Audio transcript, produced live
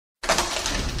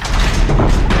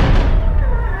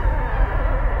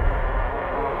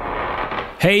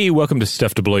Hey, welcome to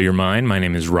Stuff to Blow Your Mind. My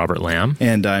name is Robert Lamb.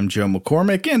 And I'm Joe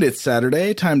McCormick, and it's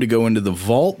Saturday. Time to go into the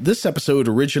vault. This episode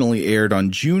originally aired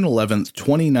on June 11th,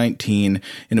 2019,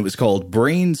 and it was called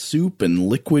Brain Soup and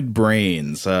Liquid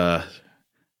Brains. I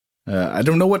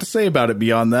don't know what to say about it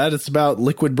beyond that. It's about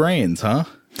liquid brains, huh?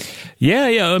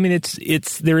 Yeah. I mean,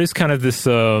 there is kind of this,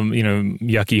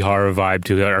 yucky horror vibe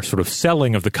to our sort of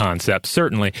selling of the concept,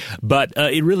 certainly. But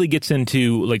it really gets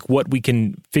into like what we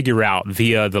can figure out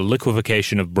via the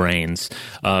liquefaction of brains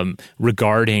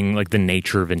regarding like the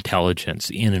nature of intelligence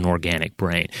in an organic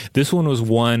brain. This one was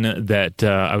one that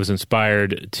I was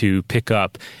inspired to pick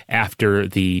up after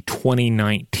the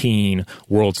 2019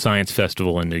 World Science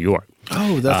Festival in New York.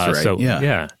 Oh, that's right.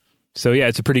 Yeah. So,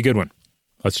 it's a pretty good one.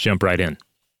 Let's jump right in.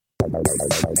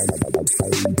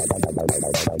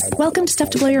 Welcome to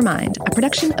Stuff to Blow Your Mind, a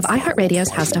production of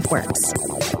iHeartRadio's How Stuff Works.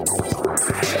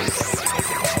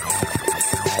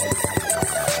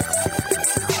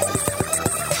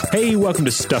 Hey, welcome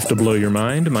to Stuff to Blow Your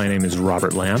Mind. My name is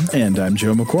Robert Lamb. And I'm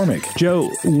Joe McCormick. Joe,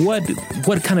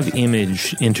 what kind of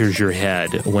image enters your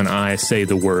head when I say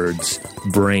the words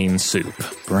brain soup?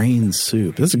 Brain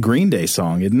soup. That's a Green Day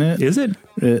song, isn't it? Is it?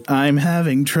 I'm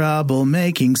having trouble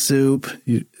making soup.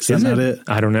 Is that not it?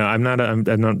 I don't know. I'm not.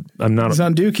 It's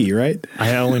on Dookie, right?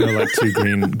 I only know like two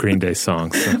Green Day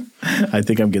songs. So. I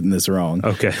think I'm getting this wrong.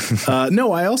 Okay.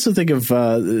 No, I also think of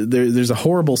there's a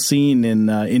horrible scene in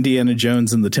Indiana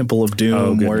Jones and the Temple of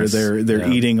Doom where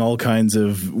they're eating all kinds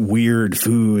of weird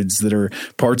foods that are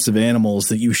parts of animals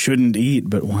that you shouldn't eat,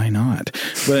 but why not?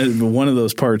 But one of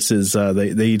those parts is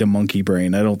they eat a monkey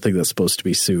brain. I don't think that's supposed to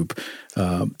be soup.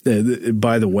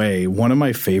 By the way, one of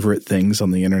my favorite things on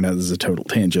the internet, this is a total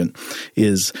tangent,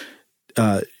 is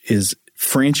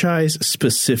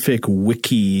franchise-specific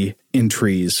wiki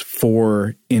entries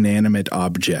for inanimate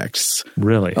objects.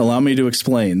 Really? Allow me to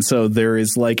explain. So there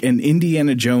is like an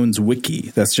Indiana Jones wiki.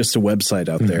 That's just a website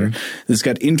out there. It's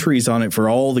got entries on it for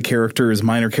all the characters,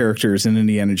 minor characters in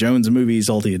Indiana Jones movies,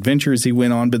 all the adventures he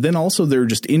went on. But then also there are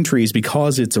just entries,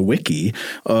 because it's a wiki,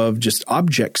 of just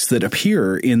objects that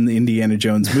appear in the Indiana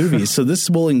Jones movies. So this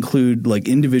will include like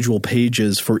individual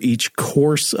pages for each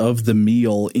course of the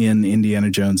meal in Indiana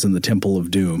Jones and the Temple of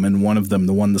Doom. And one of them,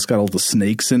 the one that's got all the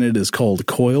snakes in it, is called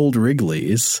Coiled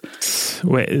Wrigley's.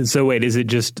 Wait, is it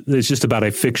just about a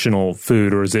fictional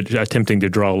food, or is it attempting to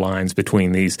draw lines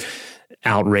between these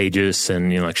outrageous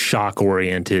and like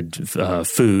shock-oriented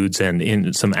foods and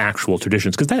in some actual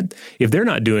traditions? Because that, if they're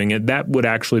not doing it, that would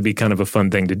actually be kind of a fun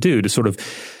thing to do, to sort of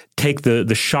take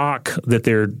the shock that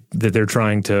they're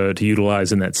trying to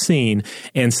utilize in that scene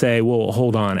and say, well,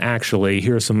 hold on, actually,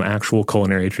 here are some actual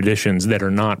culinary traditions that are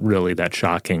not really that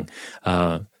shocking.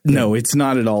 No, it's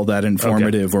not at all that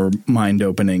informative or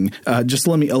mind-opening. Just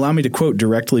allow me to quote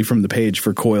directly from the page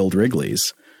for Coiled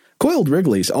Wrigley's. Coiled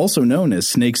Wrigley's, also known as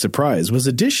Snake Surprise, was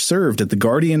a dish served at the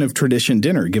Guardian of Tradition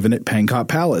dinner given at Pankot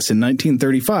Palace in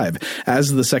 1935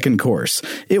 as the second course.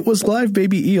 It was live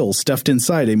baby eels stuffed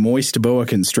inside a moist boa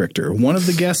constrictor. One of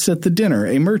the guests at the dinner,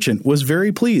 a merchant, was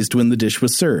very pleased when the dish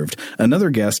was served. Another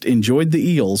guest enjoyed the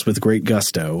eels with great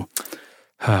gusto.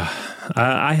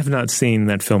 I have not seen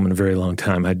that film in a very long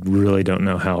time. I really don't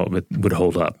know how it would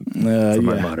hold up for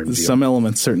my modern view. Some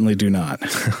elements certainly do not.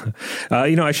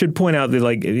 I should point out that,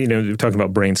 we're talking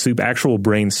about brain soup. Actual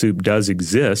brain soup does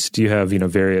exist. You have,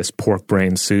 various pork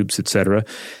brain soups, etc.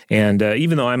 And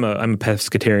even though I'm a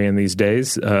pescatarian these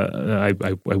days, I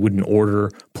wouldn't order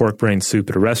pork brain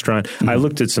soup at a restaurant. I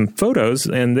looked at some photos,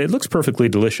 and it looks perfectly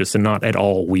delicious and not at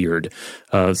all weird.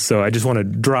 So I just want to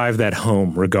drive that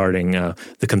home regarding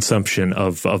the consumption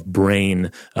of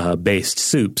brain-based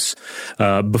soups.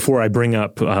 Before I bring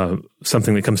up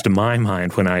something that comes to my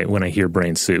mind when I hear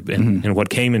brain soup, and what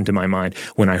came into my mind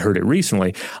when I heard it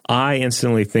recently, I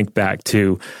instantly think back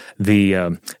to the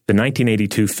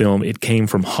 1982 film "It Came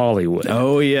from Hollywood."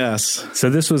 Oh yes. So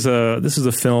this was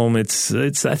a film. It's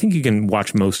I think you can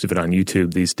watch most of it on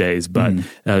YouTube these days. But it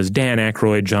was Dan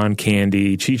Aykroyd, John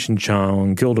Candy, Cheech and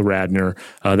Chong, Gilda Radner,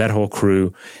 that whole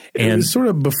crew. And it was sort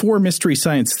of before Mystery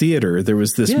Science Theater. There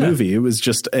was this movie. It was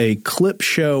just a clip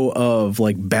show of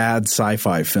like bad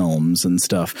sci-fi films and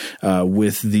stuff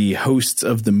with the hosts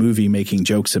of the movie making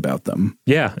jokes about them.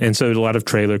 Yeah, and so a lot of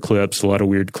trailer clips, a lot of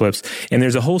weird clips, and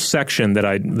there's a whole section that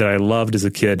I loved as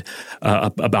a kid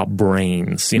about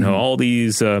brains. All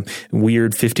these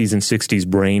weird 50s and 60s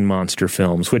brain monster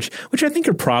films, which I think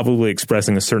are probably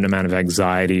expressing a certain amount of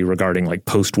anxiety regarding like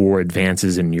post-war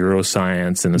advances in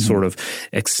neuroscience and the sort of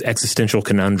existential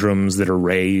conundrums that are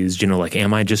raised. Like,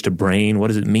 am I just a brain? What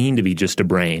does it mean to be just a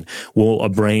brain? Will a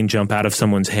brain jump out of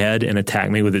someone's someone's head and attack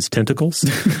me with its tentacles.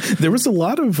 There was a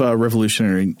lot of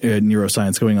revolutionary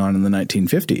neuroscience going on in the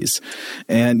 1950s.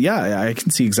 And yeah, I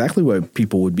can see exactly why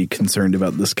people would be concerned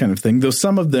about this kind of thing, though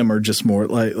some of them are just more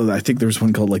like, I think there's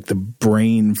one called like the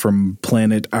brain from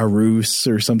planet Arus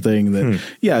or something that,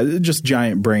 yeah, just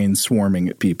giant brains swarming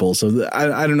at people. So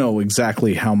I don't know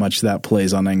exactly how much that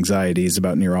plays on anxieties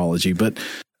about neurology, but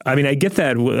I mean, I get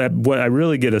that. What I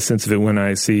really get a sense of it when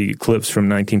I see clips from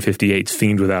 1958's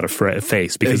Fiend Without a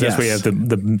Face, because that's where you have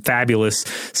the fabulous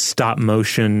stop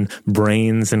motion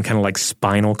brains and kind of like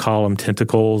spinal column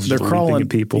tentacles. They're crawling at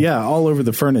people. Yeah, all over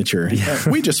the furniture.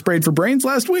 Yeah. We just sprayed for brains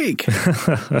last week.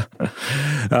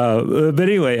 But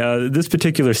anyway, this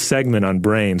particular segment on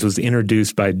brains was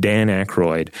introduced by Dan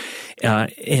Aykroyd,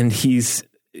 and he's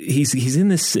in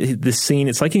this scene.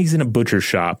 It's like he's in a butcher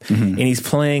shop, and he's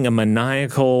playing a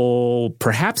maniacal.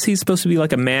 Perhaps he's supposed to be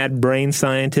like a mad brain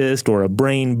scientist or a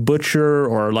brain butcher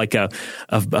or like a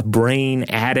brain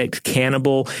addict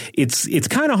cannibal. It's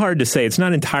kind of hard to say. It's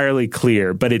not entirely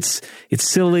clear, but it's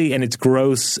silly and it's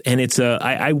gross, and it's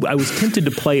I was tempted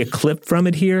to play a clip from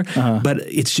it here, but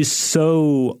it's just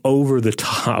so over the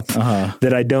top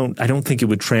that I don't think it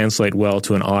would translate well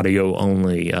to an audio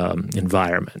only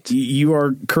environment. You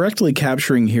are correctly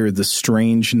capturing here the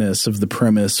strangeness of the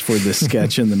premise for this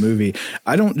sketch in the movie.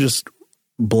 I don't just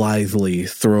blithely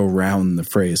throw around the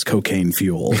phrase cocaine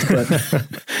fueled, but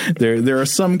there are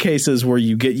some cases where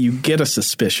you get a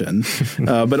suspicion.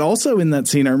 But also in that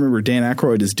scene, I remember Dan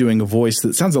Aykroyd is doing a voice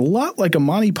that sounds a lot like a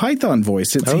Monty Python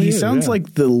voice. He sounds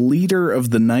like the leader of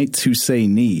the Knights Who Say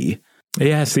Knee.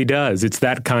 Yes, he does. It's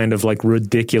that kind of like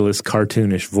ridiculous,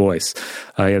 cartoonish voice.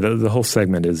 The whole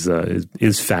segment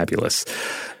is fabulous.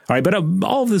 All right, but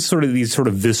all of these sort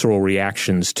of visceral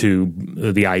reactions to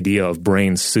the idea of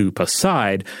brain soup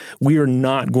aside, we are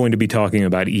not going to be talking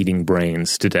about eating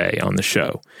brains today on the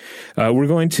show. We're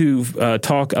going to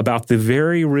talk about the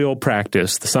very real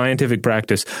practice, the scientific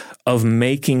practice of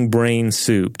making brain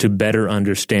soup to better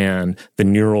understand the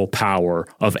neural power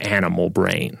of animal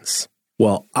brains.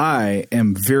 Well, I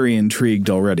am very intrigued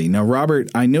already. Now, Robert,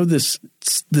 I know the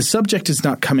subject is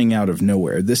not coming out of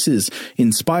nowhere. This is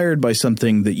inspired by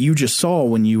something that you just saw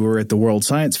when you were at the World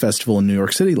Science Festival in New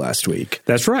York City last week.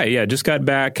 That's right. Yeah, just got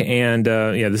back, and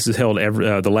this is held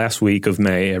the last week of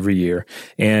May every year.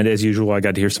 And as usual, I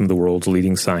got to hear some of the world's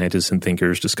leading scientists and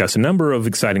thinkers discuss a number of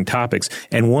exciting topics.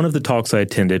 And one of the talks I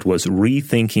attended was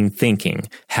Rethinking Thinking: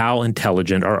 How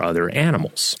Intelligent Are Other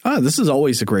Animals? This is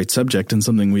always a great subject and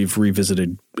something we've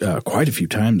revisited quite a few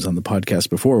times on the podcast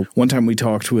before. One time we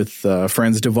talked with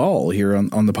Franz Duvall here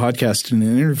on the podcast in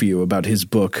an interview about his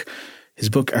book. His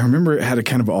book, I remember it had a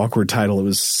kind of awkward title. It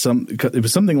was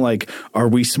something like, "Are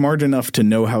we smart enough to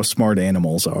know how smart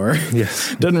animals are?"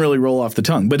 Yes. Doesn't really roll off the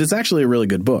tongue, but it's actually a really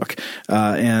good book.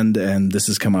 And this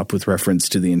has come up with reference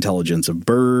to the intelligence of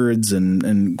birds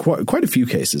and quite a few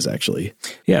cases, actually.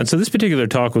 Yeah, and so this particular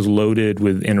talk was loaded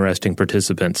with interesting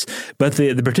participants. But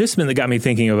the participant that got me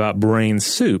thinking about brain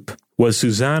soup was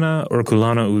Susanna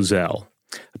Urkulana-Uzel,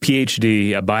 a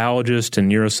PhD, a biologist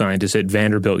and neuroscientist at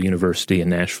Vanderbilt University in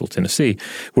Nashville, Tennessee,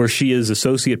 where she is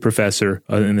associate professor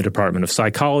in the Department of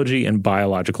Psychology and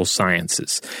Biological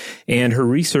Sciences. And her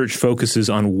research focuses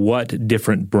on what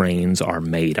different brains are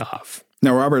made of.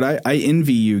 Now, Robert, I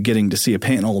envy you getting to see a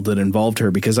panel that involved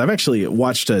her, because I've actually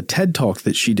watched a TED Talk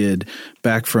that she did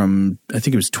back from, I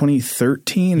think it was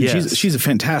 2013. Yes. She's a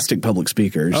fantastic public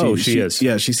speaker. She is.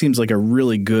 Yeah, she seems like a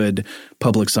really good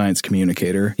public science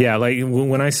communicator. Yeah, like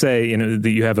when I say that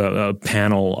you have a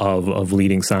panel of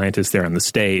leading scientists there on the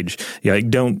stage, like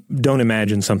don't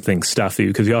imagine something stuffy,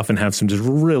 because you often have some just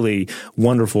really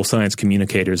wonderful science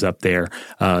communicators up there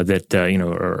that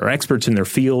are experts in their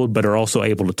field, but are also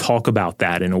able to talk about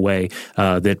that in a way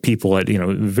that people at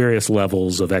various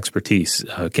levels of expertise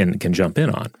can jump in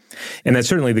on. And that's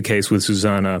certainly the case with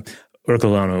Susanna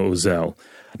Urkulana-Uzel.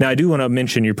 Now, I do want to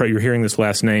mention, you're hearing this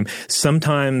last name.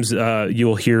 Sometimes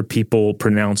you'll hear people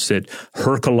pronounce it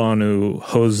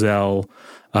Herculano-Uzel.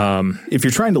 If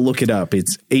you're trying to look it up,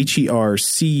 it's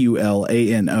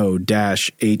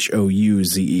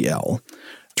HERCULANO-HOUZEL.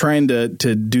 Trying to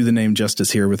do the name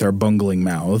justice here with our bungling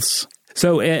mouths.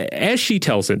 So as she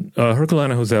tells it,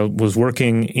 Herculano-Uzel was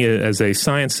working as a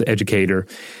science educator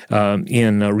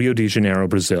in Rio de Janeiro,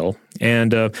 Brazil.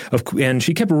 And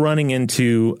she kept running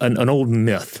into an old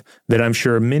myth that I'm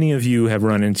sure many of you have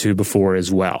run into before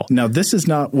as well. Now, this is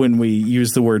not when we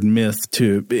use the word myth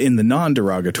in the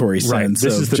non-derogatory sense. Right.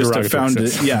 This is the just derogatory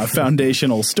sense. Yeah, a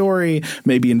foundational story,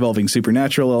 maybe involving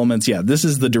supernatural elements. Yeah, this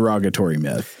is the derogatory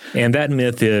myth. And that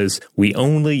myth is we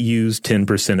only use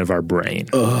 10% of our brain.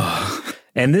 Ugh.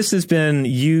 And this has been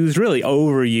used, really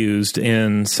overused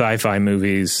in sci-fi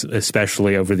movies,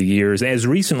 especially over the years, as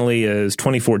recently as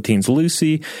 2014's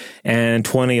Lucy and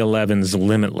 2011's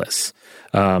Limitless.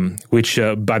 Which,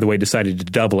 by the way, decided to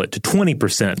double it to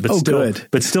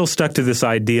 20%, but still stuck to this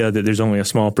idea that there's only a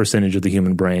small percentage of the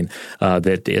human brain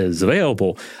that is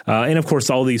available. And of course,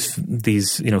 all these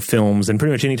films, and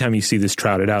pretty much anytime you see this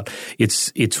trotted out,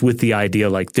 it's with the idea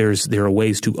like there are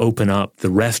ways to open up the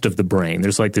rest of the brain.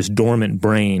 There's like this dormant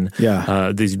brain,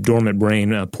 these dormant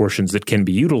brain portions that can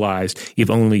be utilized if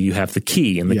only you have the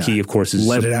key. And the key, of course, is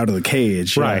let it out of the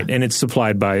cage, right? And it's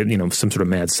supplied by some sort of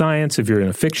mad science if you're in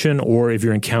a fiction, or if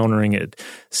you're encountering it,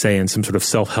 say, in some sort of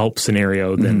self-help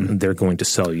scenario, then they're going to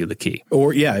sell you the key.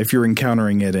 Or, if you're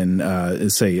encountering it in,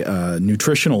 say,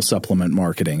 nutritional supplement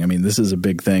marketing. I mean, this is a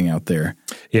big thing out there.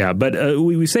 Yeah, but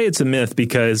we say it's a myth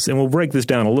because, and we'll break this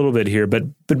down a little bit here, but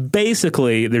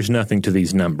basically there's nothing to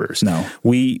these numbers. No.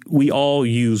 We all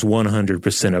use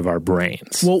 100% of our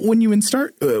brains. Well, when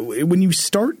you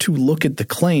start to look at the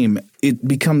claim, it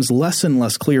becomes less and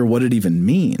less clear what it even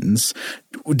means.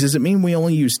 Does it mean we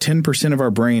only use 10% of our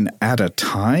brain at a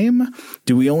time?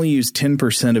 Do we only use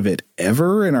 10% of it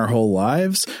ever in our whole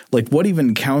lives? Like, what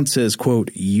even counts as,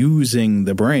 quote, using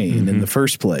the brain in the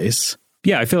first place?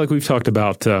 Yeah, I feel like we've talked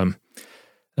about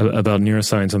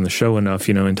neuroscience on the show enough,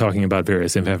 in talking about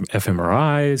various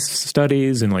fMRI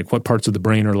studies and like what parts of the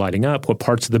brain are lighting up, what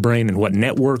parts of the brain and what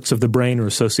networks of the brain are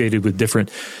associated with different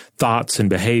thoughts and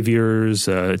behaviors,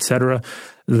 et cetera,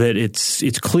 that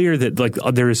it's clear that like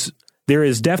there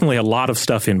is definitely a lot of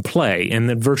stuff in play, and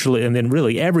then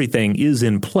really everything is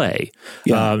in play.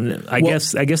 Yeah. I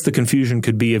guess the confusion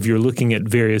could be if you're looking at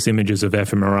various images of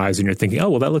fMRIs and you're thinking, oh,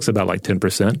 well, that looks about like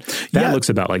 10%. That looks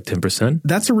about like 10%.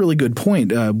 That's a really good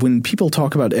point. When people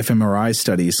talk about fMRI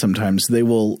studies, sometimes they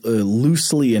will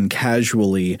loosely and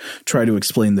casually try to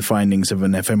explain the findings of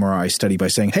an fMRI study by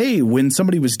saying, hey, when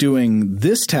somebody was doing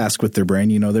this task with their brain,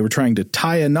 they were trying to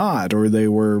tie a knot, or they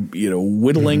were,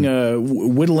 whittling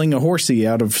a horsey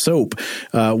out of soap.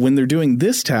 When they're doing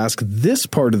this task, this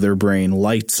part of their brain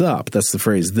lights up. That's the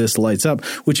phrase, this lights up,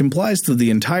 which implies that the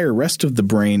entire rest of the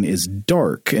brain is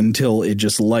dark until it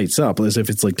just lights up, as if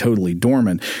it's like totally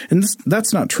dormant. And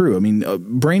that's not true. I mean,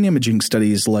 brain imaging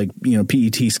studies like,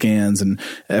 PET scans and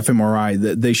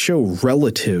fMRI, they show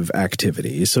relative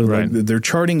activity. So like they're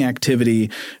charting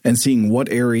activity and seeing what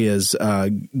areas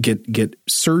get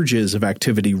surges of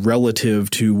activity relative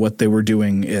to what they were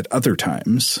doing at other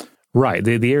times. Right.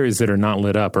 The areas that are not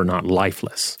lit up are not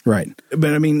lifeless. Right.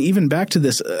 But I mean, even back to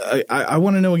this, I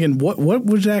want to know again, what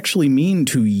would it actually mean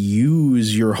to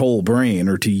use your whole brain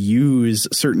or to use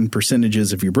certain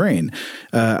percentages of your brain?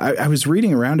 I was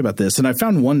reading around about this, and I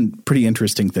found one pretty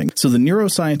interesting thing. So the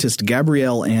neuroscientist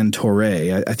Gabrielle Ann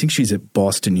Torre, I think she's at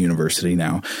Boston University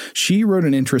now, she wrote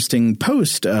an interesting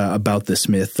post about this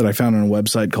myth that I found on a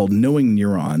website called Knowing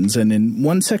Neurons. And in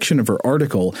one section of her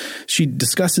article, she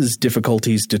discusses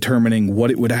difficulties determining what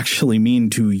it would actually mean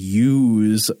to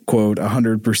use, quote,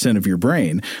 100% of your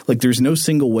brain. Like, there's no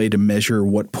single way to measure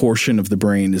what portion of the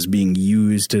brain is being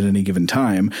used at any given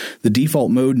time. The default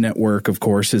mode network, of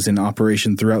course, is in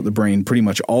operation throughout the brain pretty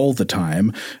much all the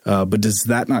time. But does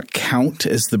that not count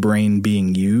as the brain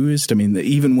being used? I mean,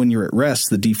 even when you're at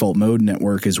rest, the default mode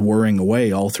network is whirring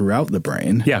away all throughout the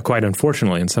brain. Yeah, quite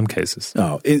unfortunately in some cases.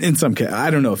 Oh, in some cases.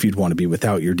 I don't know if you'd want to be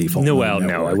without your default mode network.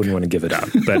 No, I wouldn't want to give it up.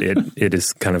 But it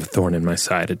is kind of a thorn in my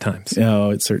side at times. Oh,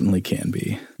 it certainly can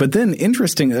be. But then,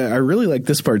 interesting, I really like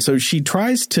this part. So she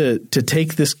tries to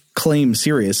take this claim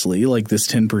seriously, like this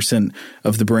 10%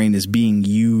 of the brain is being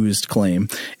used claim.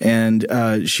 And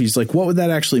she's like, what would that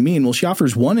actually mean? Well, she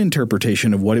offers one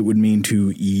interpretation of what it would mean to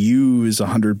use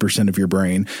 100% of your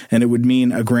brain, and it would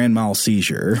mean a grand mal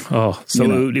seizure. Oh,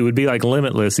 so it would be like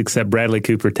Limitless, except Bradley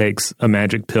Cooper takes a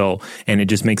magic pill and it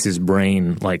just makes his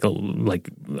brain like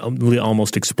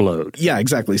almost explode. Yeah,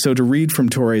 exactly. So to read from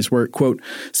Torre's work, quote,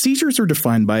 seizures are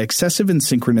defined by excessive and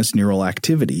synchronous neural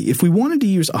activity. If we wanted to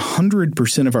use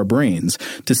 100% of our brains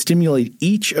to stimulate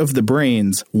each of the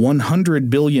brain's 100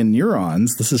 billion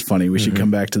neurons, this is funny, we should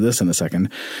come back to this in a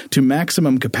second, to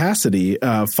maximum capacity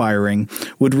firing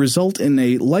would result in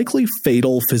a likely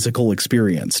fatal physical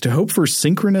experience. To hope for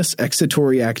synchronous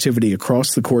excitatory activity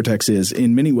across the cortex is,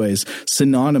 in many ways,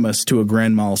 synonymous to a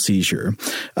grand mal seizure.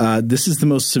 This is the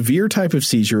most severe type of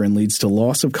seizure and leads to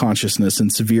loss of consciousness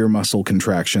and severe muscle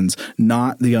contractions,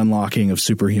 not the unlocking of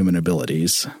superhuman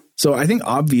abilities. So I think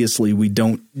obviously we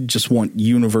don't just want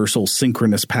universal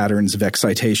synchronous patterns of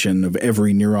excitation of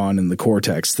every neuron in the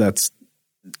cortex. That's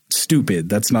stupid.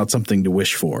 That's not something to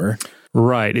wish for.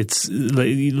 Right. It's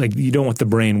like you don't want the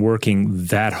brain working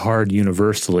that hard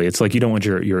universally. It's like you don't want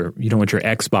your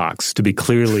Xbox to be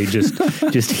clearly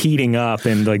just heating up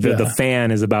and like the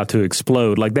fan is about to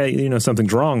explode. Like that,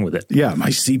 something's wrong with it. Yeah, my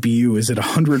CPU is at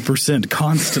 100%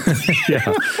 constantly.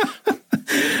 Yeah.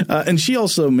 And she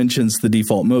also mentions the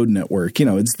default mode network.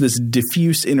 It's this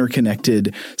diffuse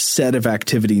interconnected set of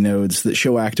activity nodes that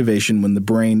show activation when the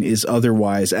brain is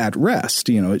otherwise at rest.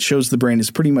 It shows the brain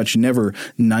is pretty much never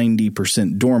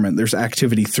 90% dormant. There's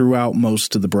activity throughout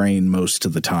most of the brain most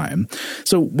of the time.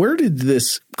 So where did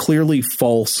this clearly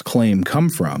false claim come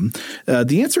from?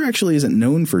 The answer actually isn't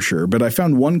known for sure, but I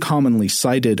found one commonly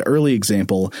cited early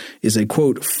example is a,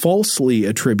 quote, falsely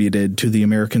attributed to the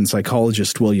American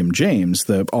psychologist William James,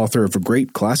 the author of a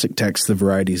great classic text, The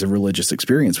Varieties of Religious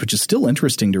Experience, which is still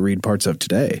interesting to read parts of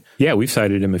today. Yeah, we've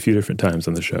cited him a few different times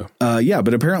on the show.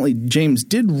 But apparently James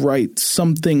did write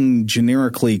something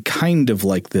generically kind of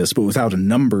like this, but without a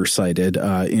number cited,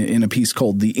 in a piece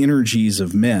called The Energies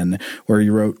of Men, where he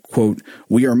wrote, quote,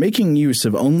 "We are making use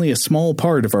of only a small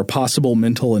part of our possible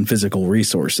mental and physical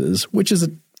resources," which is a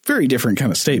very different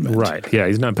kind of statement. Right. Yeah,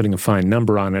 he's not putting a fine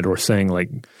number on it or saying like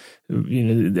 –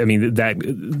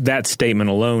 that statement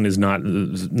alone is not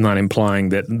implying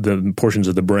that the portions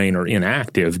of the brain are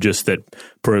inactive, just that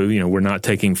we're not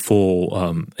taking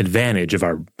full advantage of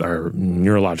our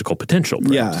neurological potential.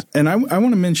 Perhaps. Yeah, and I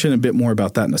want to mention a bit more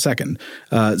about that in a second.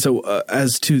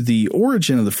 As to the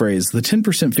origin of the phrase, the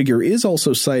 10% figure is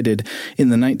also cited in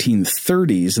the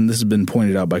 1930s, and this has been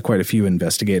pointed out by quite a few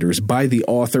investigators, by the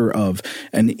author of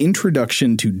An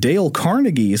Introduction to Dale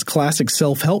Carnegie's classic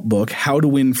self-help book, How to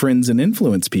Win Friends and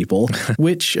Influence People,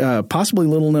 which, possibly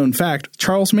little known fact,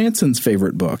 Charles Manson's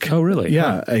favorite book. Oh, really?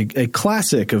 Yeah, a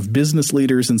classic of business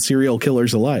leaders and serial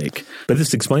killers alike. But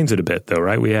this explains it a bit, though,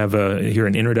 right? We have here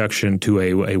an introduction to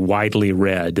a widely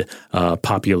read,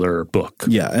 popular book.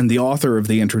 Yeah, and the author of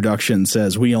the introduction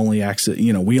says we only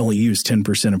use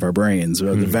 10% of our brains.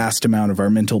 The vast amount of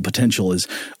our mental potential is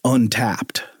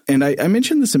untapped. And I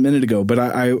mentioned this a minute ago, but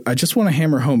I just want to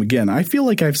hammer home again. I feel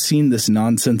like I've seen this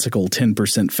nonsensical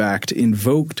 10% fact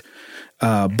invoked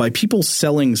by people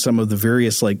selling some of the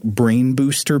various like brain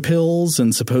booster pills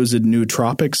and supposed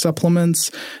nootropic supplements.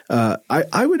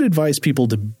 I would advise people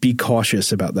to be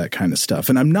cautious about that kind of stuff.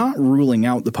 And I'm not ruling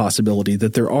out the possibility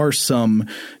that there are some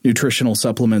nutritional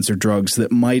supplements or drugs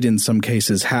that might in some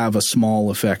cases have a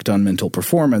small effect on mental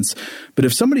performance. But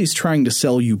if somebody's trying to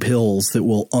sell you pills that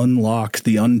will unlock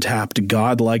the untapped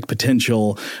godlike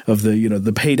potential of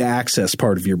the paid access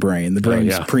part of your brain, the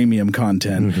brain's premium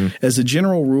content, as a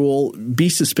general rule, be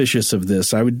suspicious of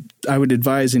this. I would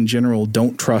advise in general,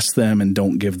 don't trust them and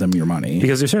don't give them your money.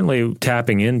 Because they're certainly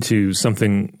tapping into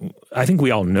something I think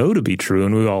we all know to be true,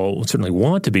 and we all certainly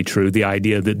want to be true, the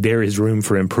idea that there is room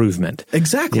for improvement.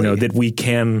 Exactly. That we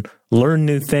can learn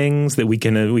new things, that we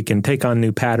can take on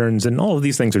new patterns, and all of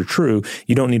these things are true.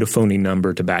 You don't need a phony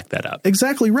number to back that up.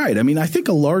 Exactly right. I mean, I think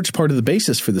a large part of the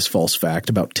basis for this false fact,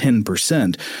 about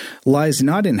 10%, lies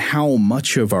not in how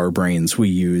much of our brains we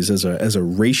use as a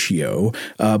ratio,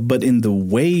 but in the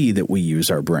way that we use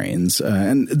our brains.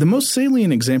 And the most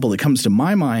salient example that comes to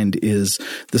my mind is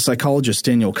the psychologist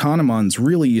Daniel Kahneman's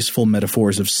really useful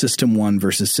metaphors of System 1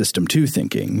 versus System 2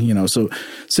 thinking. So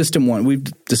System 1, we've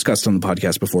discussed on the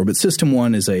podcast before, but System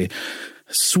 1 is a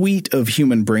suite of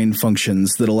human brain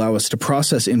functions that allow us to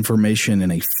process information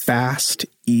in a fast,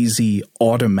 easy,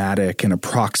 automatic, and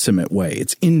approximate way.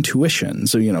 It's intuition.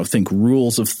 So, think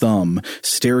rules of thumb,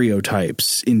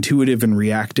 stereotypes, intuitive and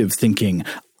reactive thinking,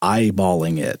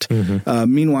 eyeballing it.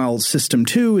 Meanwhile, System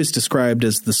 2 is described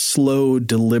as the slow,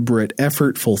 deliberate,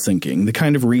 effortful thinking, the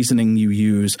kind of reasoning you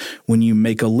use when you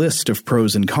make a list of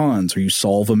pros and cons, or you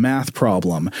solve a math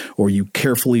problem, or you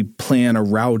carefully plan a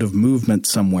route of movement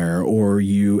somewhere, or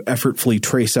you effortfully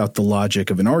trace out the logic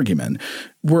of an argument.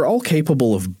 We're all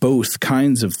capable of both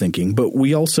kinds of thinking, but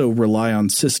we also rely on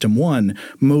System 1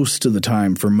 most of the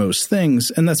time for most things,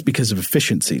 and that's because of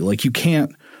efficiency. Like, you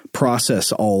can't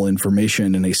process all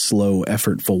information in a slow,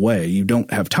 effortful way. You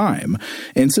don't have time.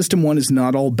 And System 1 is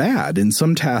not all bad. In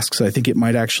some tasks, I think it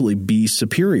might actually be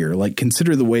superior. Like,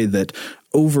 consider the way that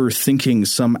overthinking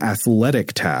some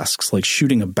athletic tasks, like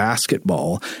shooting a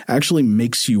basketball, actually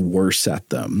makes you worse at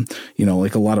them.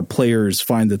 Like a lot of players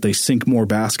find that they sink more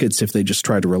baskets if they just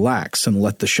try to relax and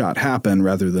let the shot happen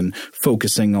rather than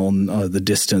focusing on the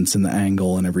distance and the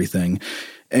angle and everything.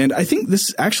 And I think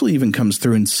this actually even comes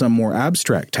through in some more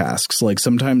abstract tasks. Like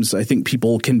sometimes I think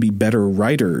people can be better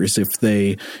writers if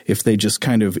they just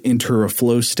kind of enter a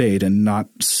flow state and not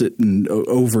sit and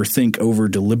overthink over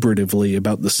deliberatively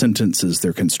about the sentences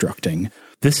they're constructing.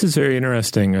 This is very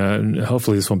interesting.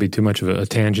 Hopefully this won't be too much of a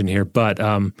tangent here, but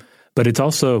it's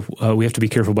also we have to be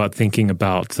careful about thinking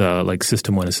about like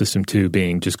System 1 and System 2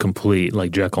 being just complete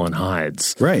like Jekyll and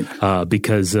Hydes. Right.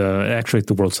 Because actually at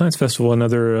the World Science Festival,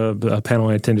 another panel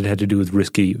I attended had to do with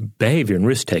risky behavior and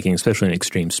risk-taking, especially in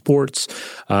extreme sports,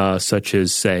 such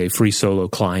as, say, free solo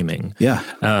climbing.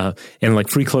 Yeah. And like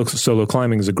free solo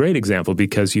climbing is a great example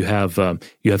because you have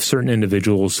certain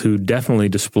individuals who definitely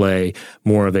display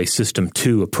more of a System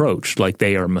 2 approach, like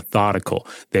they are methodical.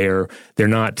 They're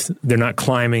not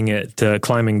climbing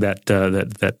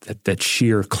that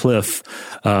sheer cliff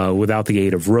without the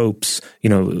aid of ropes,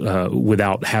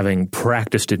 without having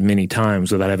practiced it many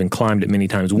times, without having climbed it many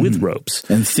times with ropes.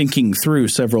 And thinking through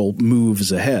several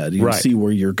moves ahead. You see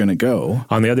where you're going to go.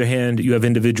 On the other hand, you have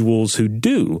individuals who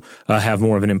do have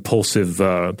more of an impulsive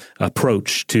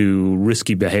approach to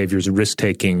risky behaviors or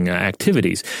risk-taking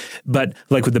activities. But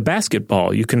like with the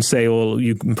basketball, you can say, well,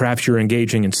 perhaps you're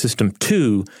engaging in System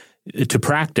 2 to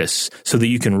practice so that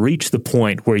you can reach the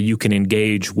point where you can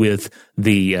engage with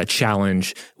the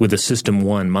challenge with a System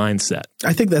 1 mindset.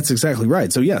 I think that's exactly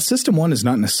right. So, yeah, System 1 is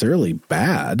not necessarily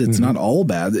bad. It's not all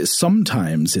bad.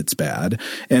 Sometimes it's bad.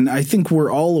 And I think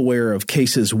we're all aware of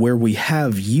cases where we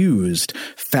have used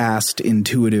fast,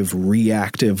 intuitive,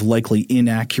 reactive, likely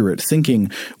inaccurate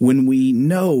thinking when we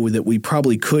know that we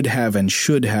probably could have and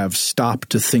should have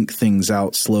stopped to think things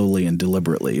out slowly and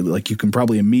deliberately. Like you can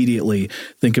probably immediately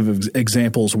think of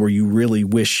examples where you really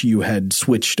wish you had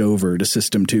switched over to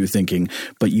System 2 thinking,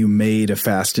 but you made a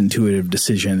fast, intuitive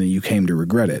decision and you came to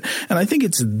regret it. And I think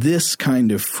it's this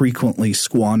kind of frequently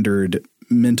squandered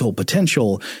mental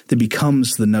potential that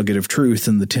becomes the nugget of truth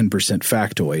in the 10%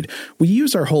 factoid. We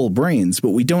use our whole brains, but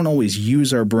we don't always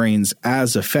use our brains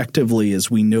as effectively as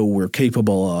we know we're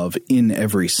capable of in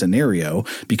every scenario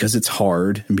because it's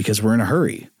hard and because we're in a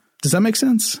hurry. Does that make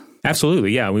sense?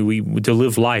 Absolutely, yeah. We to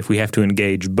live life, we have to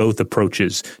engage both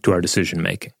approaches to our decision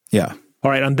making. Yeah.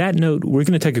 All right, on that note, we're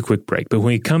going to take a quick break. But when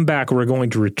we come back, we're going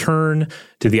to return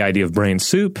to the idea of brain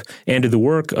soup and to the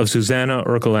work of Susanna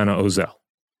Urkulana Ozel.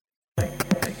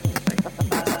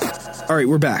 All right,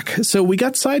 we're back. So we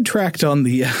got sidetracked on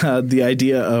the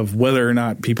idea of whether or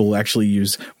not people actually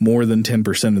use more than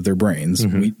 10% of their brains.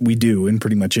 We do in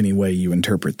pretty much any way you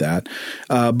interpret that.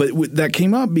 But that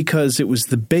came up because it was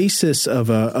the basis of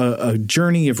a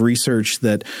journey of research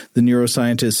that the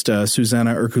neuroscientist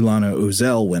Susanna Urkulana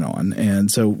Ozel went on.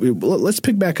 And so let's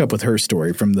pick back up with her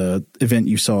story from the event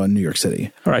you saw in New York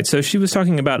City. All right, so she was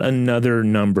talking about another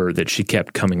number that she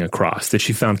kept coming across, that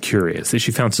she found curious, that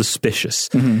she found suspicious.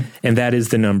 And that is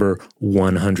the number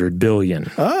 100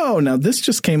 billion. Oh, now this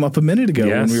just came up a minute ago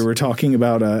when we were talking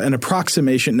about an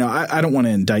approximation. Now, I don't want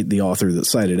to indict the author that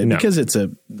cited it because it's a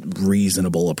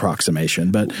reasonable approximation.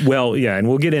 But well, yeah, and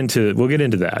we'll get into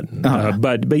that.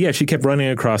 But yeah, she kept running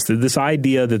across this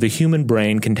idea that the human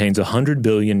brain contains 100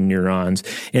 billion neurons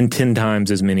and 10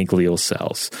 times as many glial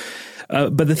cells.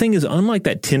 But the thing is, unlike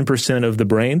that 10% of the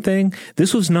brain thing,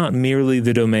 this was not merely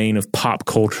the domain of pop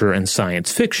culture and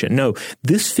science fiction. No,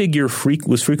 this figure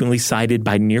was frequently cited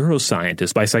by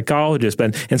neuroscientists, by psychologists,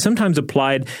 and sometimes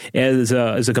applied as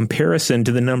a comparison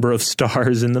to the number of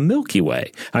stars in the Milky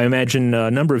Way. I imagine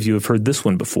a number of you have heard this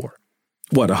one before.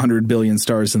 What, 100 billion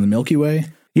stars in the Milky Way?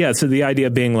 Yeah, so the idea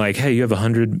being like, hey, you have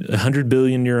 100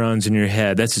 billion neurons in your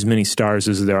head. That's as many stars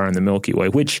as there are in the Milky Way,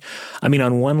 which, I mean,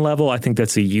 on one level, I think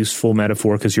that's a useful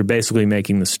metaphor because you're basically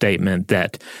making the statement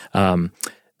that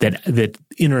that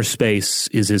inner space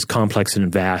is as complex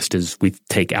and vast as we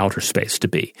take outer space to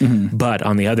be. But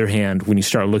on the other hand, when you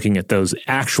start looking at those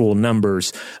actual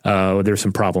numbers, there's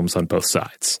some problems on both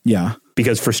sides. Yeah.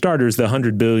 Because for starters, the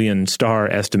 100 billion star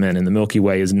estimate in the Milky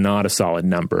Way is not a solid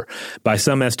number. By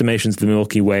some estimations, the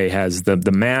Milky Way has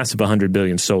the mass of 100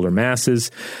 billion solar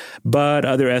masses, but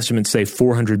other estimates say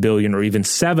 400 billion or even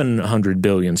 700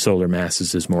 billion solar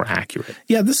masses is more accurate.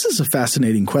 Yeah, this is a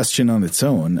fascinating question on its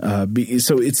own.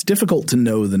 So it's difficult to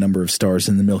know the number of stars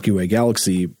in the Milky Way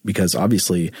galaxy because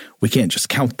obviously we can't just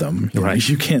count them. Right.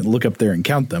 You can't look up there and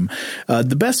count them.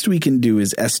 The best we can do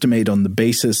is estimate on the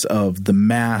basis of the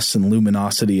mass and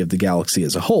luminosity of the galaxy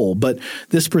as a whole. But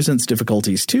this presents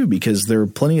difficulties too because there are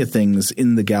plenty of things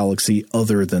in the galaxy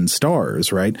other than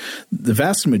stars, right? The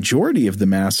vast majority of the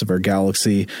mass of our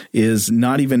galaxy is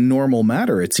not even normal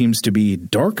matter. It seems to be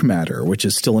dark matter, which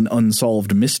is still an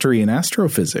unsolved mystery in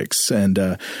astrophysics.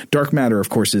 And dark matter, of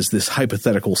course, is this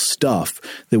hypothetical stuff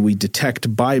that we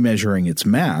detect by measuring its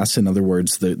mass. In other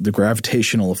words, the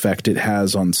gravitational effect it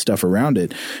has on stuff around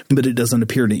it, but it doesn't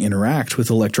appear to interact with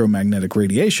electromagnetic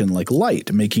radiation like like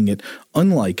light, making it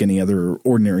unlike any other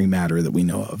ordinary matter that we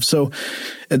know of. So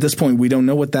at this point, we don't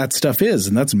know what that stuff is,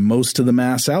 and that's most of the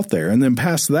mass out there. And then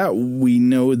past that, we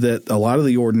know that a lot of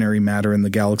the ordinary matter in the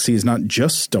galaxy is not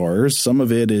just stars. Some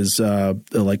of it is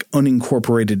like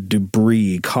unincorporated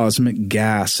debris, cosmic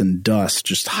gas and dust,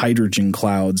 just hydrogen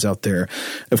clouds out there.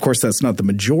 Of course, that's not the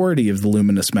majority of the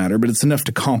luminous matter, but it's enough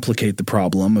to complicate the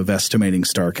problem of estimating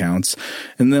star counts.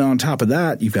 And then on top of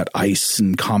that, you've got ice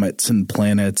and comets and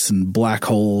planets and black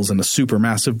holes and a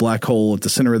supermassive black hole at the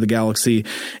center of the galaxy.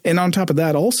 And on top of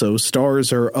that, also,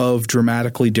 stars are of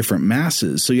dramatically different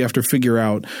masses. So you have to figure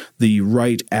out the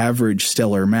right average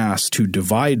stellar mass to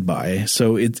divide by.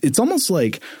 So it's almost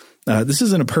like this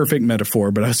isn't a perfect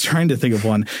metaphor, but I was trying to think of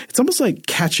one. It's almost like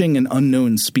catching an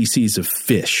unknown species of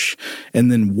fish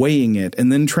and then weighing it and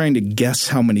then trying to guess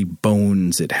how many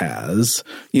bones it has.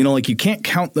 You know, like you can't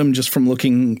count them just from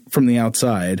looking from the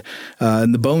outside.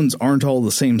 And the bones aren't all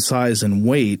the same size and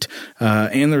weight.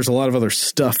 And there's a lot of other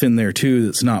stuff in there too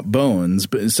that's not bones.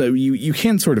 But so you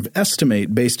can sort of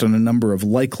estimate based on a number of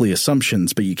likely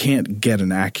assumptions, but you can't get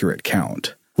an accurate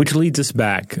count. Which leads us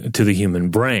back to the human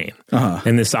brain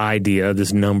and this idea,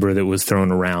 this number that was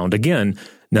thrown around. Again,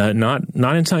 not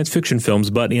in science fiction films,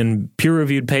 but in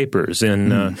peer-reviewed papers,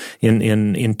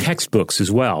 in textbooks as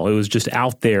well. It was just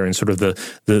out there in sort of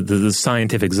the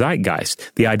scientific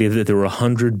zeitgeist, the idea that there were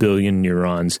 100 billion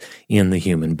neurons in the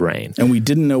human brain. And we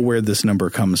didn't know where this number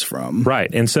comes from. Right.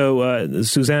 And so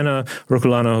Susanna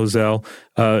Rocolano-Hosel,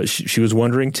 she was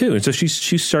wondering too. And so she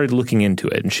started looking into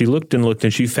it. And she looked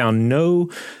and she found no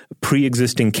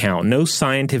pre-existing count, no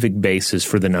scientific basis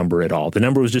for the number at all. The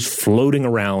number was just floating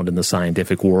around in the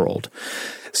scientific world.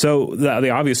 So the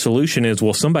obvious solution is,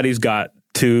 well, somebody's got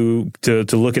to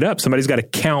look it up. Somebody's got to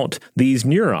count these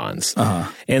neurons.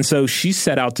 And so she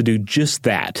set out to do just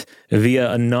that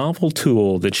via a novel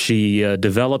tool that she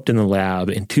developed in the lab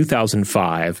in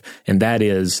 2005, and that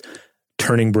is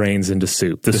turning brains into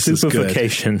soup, the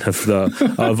soupification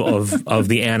of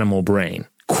the animal brain.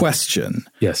 Question.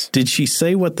 Yes. Did she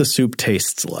say what the soup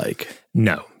tastes like?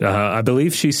 No. I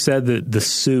believe she said that the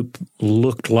soup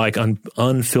looked like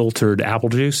unfiltered apple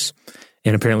juice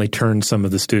and apparently turned some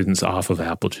of the students off of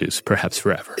apple juice, perhaps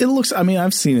forever. It looks, I mean,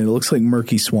 I've seen it. It looks like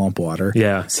murky swamp water.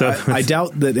 Yeah. So I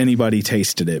doubt that anybody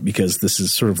tasted it because this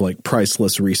is sort of like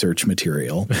priceless research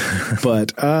material.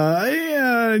 But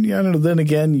I don't know. Then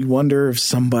again, you wonder if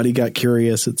somebody got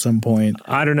curious at some point.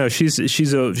 I don't know. She's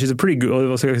a pretty good,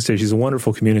 like I said, she's a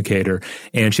wonderful communicator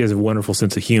and she has a wonderful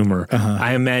sense of humor.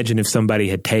 I imagine if somebody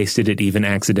had tasted it even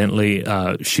accidentally,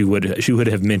 she would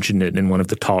have mentioned it in one of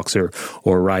the talks or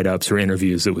write-ups or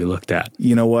interviews that we looked at.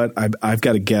 You know what? I've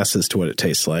got a guess as to what it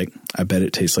tastes like. I bet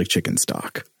it tastes like chicken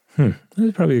stock.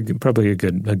 That's probably a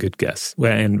good guess.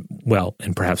 And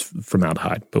perhaps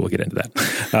formaldehyde, but we'll get into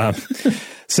that.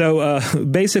 So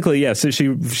basically, yes. So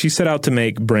she set out to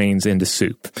make brains into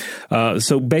soup.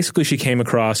 So basically, she came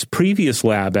across previous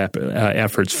lab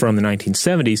efforts from the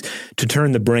 1970s to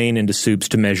turn the brain into soups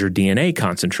to measure DNA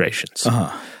concentrations.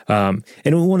 And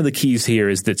one of the keys here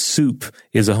is that soup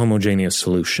is a homogeneous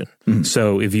solution.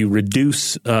 So if you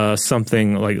reduce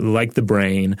something like the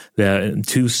brain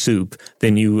to soup,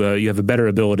 then you have a better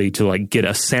ability to get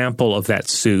a sample of that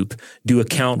soup, do a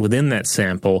count within that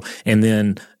sample, and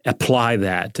then apply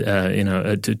that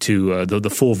to the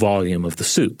full volume of the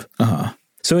soup.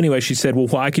 So anyway, she said,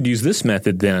 well, I could use this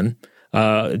method then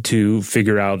to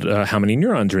figure out how many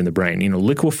neurons are in the brain.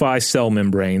 Liquefy cell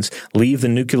membranes, leave the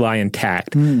nuclei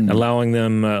intact, allowing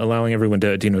everyone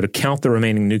to count the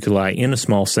remaining nuclei in a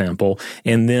small sample,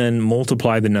 and then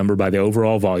multiply the number by the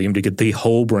overall volume to get the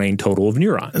whole brain total of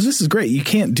neurons. This is great. You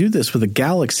can't do this with a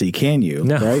galaxy, can you?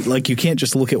 No. Right? Like you can't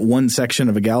just look at one section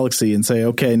of a galaxy and say,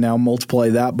 okay, now multiply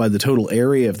that by the total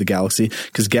area of the galaxy,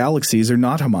 because galaxies are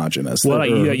not homogeneous. Well,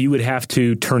 you would have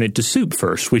to turn it to soup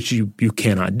first, which you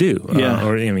cannot do.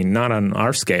 Or not on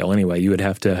our scale anyway. You would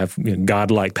have to have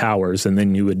godlike powers, and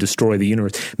then you would destroy the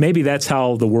universe. Maybe that's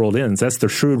how the world ends. That's the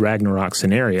Shrewd Ragnarok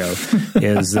scenario.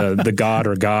 Is the god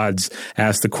or gods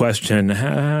ask the question,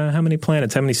 how many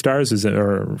planets, how many stars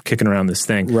are kicking around this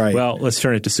thing? Right. Well, let's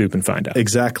turn it to soup and find out.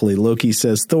 Exactly. Loki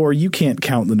says, Thor, you can't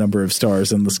count the number of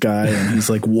stars in the sky, and he's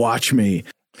like, watch me.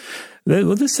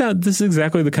 Well, this is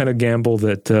exactly the kind of gamble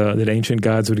that ancient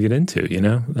gods would get into,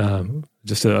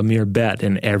 just a mere bet,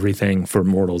 and everything for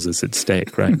mortals is at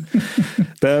stake, right?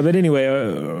 But anyway,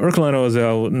 Urkelana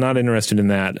Ozel, not interested in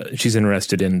that. She's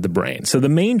interested in the brain. So the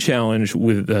main challenge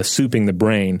with souping the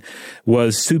brain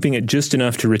was souping it just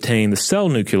enough to retain the cell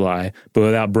nuclei, but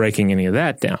without breaking any of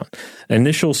that down.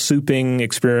 Initial souping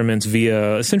experiments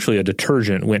via essentially a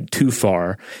detergent went too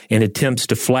far, and attempts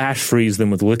to flash freeze them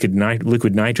with liquid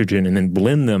nitrogen and then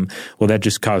blend them, well, that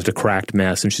just caused a cracked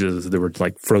mess, and she says there were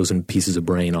like frozen pieces of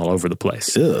brain all over the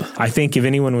place. Ugh. I think if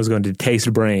anyone was going to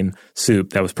taste brain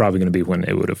soup, that was probably going to be when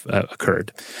it would have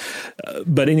occurred.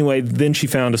 But anyway, then she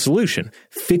found a solution,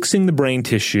 fixing the brain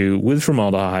tissue with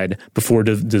formaldehyde before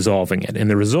dissolving it. And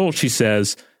the result, she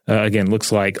says, again,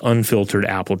 looks like unfiltered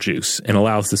apple juice and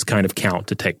allows this kind of count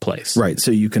to take place. Right.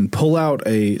 So you can pull out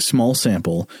a small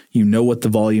sample. You know what the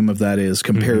volume of that is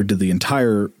compared to the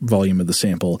entire volume of the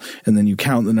sample. And then you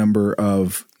count the number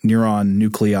of neuron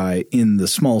nuclei in the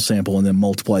small sample and then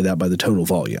multiply that by the total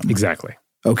volume. Exactly.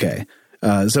 Okay.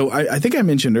 So I think I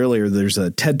mentioned earlier there's a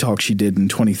TED Talk she did in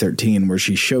 2013 where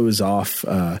she shows off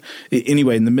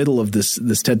anyway, in the middle of this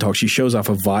TED Talk, she shows off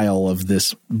a vial of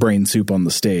this brain soup on the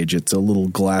stage. It's a little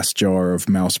glass jar of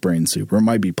mouse brain soup, or it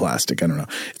might be plastic. I don't know.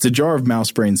 It's a jar of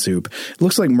mouse brain soup. It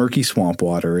looks like murky swamp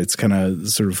water. It's kind of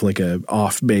sort of like a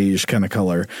off beige kind of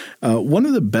color. One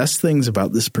of the best things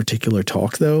about this particular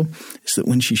talk, though, is that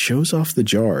when she shows off the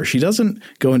jar, she doesn't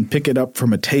go and pick it up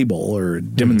from a table or a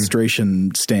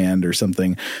demonstration stand or something.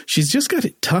 She's just got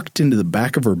it tucked into the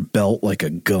back of her belt like a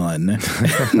gun.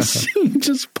 And she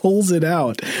just pulls it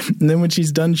out. And then when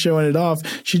she's done showing it off,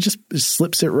 she just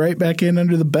slips it right back in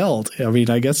under the belt. I mean,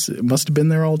 I guess it must have been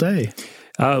there all day.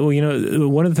 Well, you know,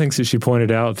 one of the things that she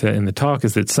pointed out in the talk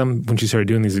is that when she started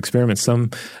doing these experiments, some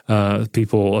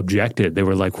people objected. They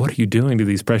were like, what are you doing to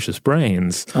these precious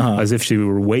brains? As if she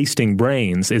were wasting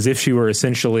brains, as if she were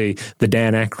essentially the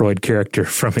Dan Aykroyd character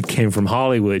from It Came From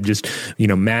Hollywood, just, you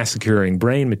know, massacring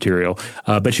brain material.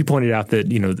 But she pointed out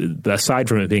that, you know, aside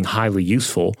from it being highly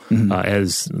useful,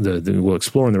 as we'll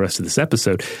explore in the rest of this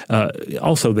episode,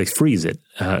 also they freeze it.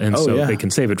 And they can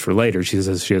save it for later. She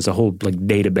says she has a whole like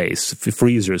database,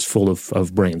 freezers full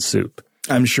of brain soup.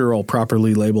 I'm sure all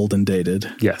properly labeled and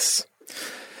dated. Yes.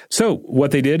 So what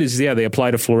they did is, they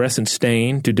applied a fluorescent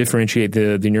stain to differentiate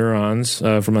the neurons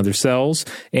from other cells.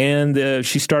 And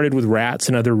she started with rats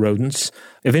and other rodents,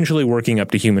 eventually working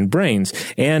up to human brains.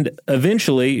 And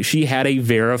eventually she had a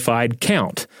verified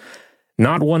count.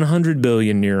 Not 100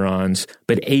 billion neurons,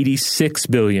 but 86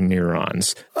 billion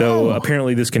neurons. Though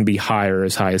apparently this can be higher,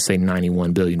 as high as, say,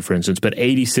 91 billion, for instance. But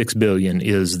 86 billion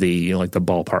is the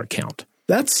ballpark count.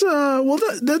 That's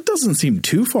that doesn't seem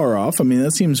too far off. I mean,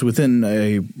 that seems within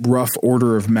a rough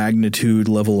order of magnitude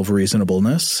level of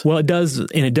reasonableness. Well, it does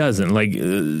and it doesn't. Like,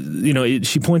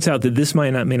 she points out that this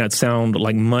may not sound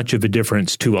like much of a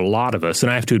difference to a lot of us.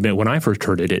 And I have to admit, when I first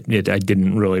heard it I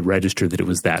didn't really register that it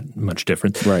was that much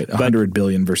different. Right, 100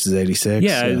 billion versus 86.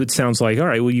 Yeah, it sounds like, all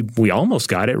right, well, we almost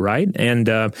got it, right? And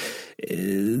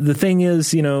the thing is,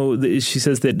 she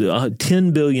says that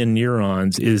 10 billion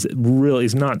neurons is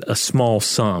not a small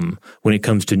sum when it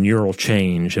comes to neural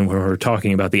change, and when we're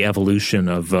talking about the evolution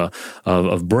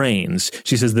of brains.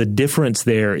 She says the difference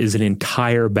there is an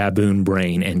entire baboon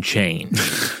brain and change.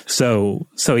 So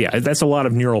yeah, that's a lot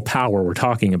of neural power we're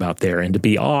talking about there, and to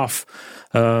be off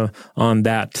on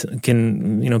that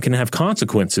can have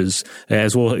consequences,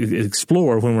 as we'll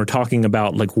explore when we're talking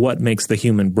about like what makes the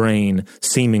human brain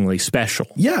seemingly special.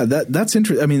 Yeah, that's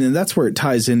interesting. I mean, and that's where it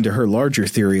ties into her larger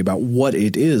theory about what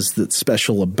it is that's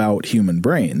special about human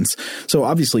brains. So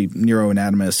obviously,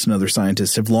 neuroanatomists and other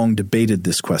scientists have long debated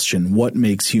this question: what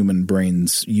makes human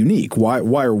brains unique? Why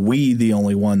are we the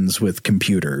only ones with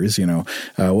computers?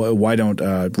 Why don't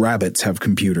rabbits have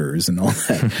computers and all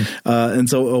that? And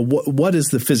so, what is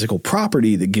the physical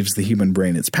property that gives the human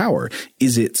brain its power?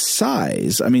 Is it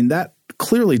size? I mean, that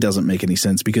clearly doesn't make any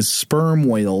sense, because sperm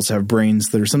whales have brains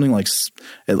that are something like,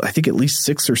 I think, at least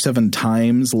 6 or 7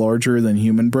 times larger than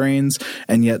human brains,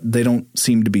 and yet they don't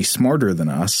seem to be smarter than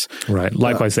us. Right.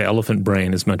 Likewise, the elephant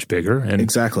brain is much bigger. And,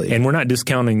 exactly. And we're not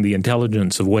discounting the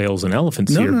intelligence of whales and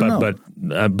elephants here,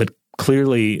 but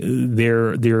clearly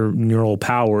their neural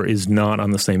power is not on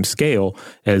the same scale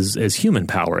as human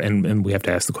power, and we have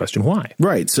to ask the question why.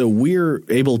 Right. So we're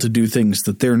able to do things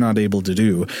that they're not able to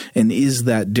do, and is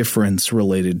that difference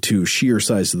related to sheer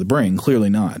size of the brain?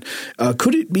 Clearly not.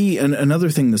 Could it be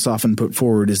another thing that's often put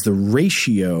forward is the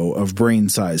ratio of brain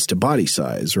size to body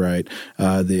size, right?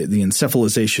 The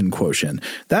encephalization quotient.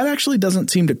 That actually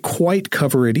doesn't seem to quite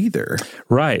cover it either.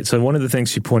 Right. So one of the things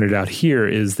she pointed out here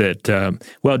is that,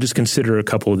 just consider a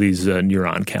couple of these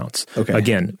neuron counts. Okay.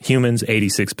 Again, humans,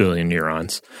 86 billion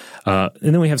neurons. And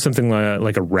then we have something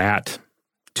like a rat,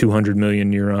 200 million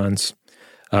neurons.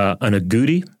 an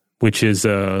agouti, which is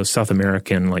a South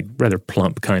American, like rather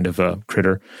plump kind of a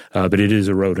critter, but it is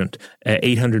a rodent,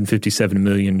 857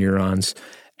 million neurons.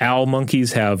 Owl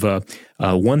monkeys have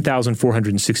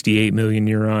 1,468 million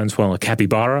neurons, while a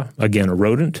capybara, again a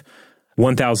rodent,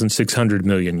 1,600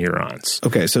 million neurons.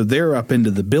 Okay, so they're up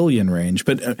into the billion range,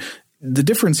 but the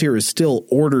difference here is still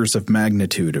orders of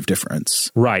magnitude of difference.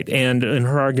 Right, and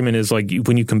her argument is like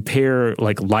when you compare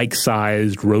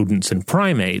like-sized rodents and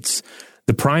primates,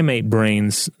 the primate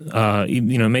brains,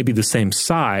 may be the same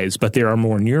size, but there are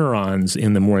more neurons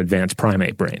in the more advanced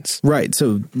primate brains. Right.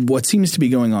 So what seems to be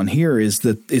going on here is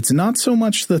that it's not so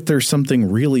much that there's something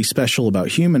really special about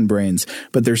human brains,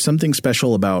 but there's something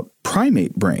special about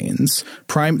primate brains,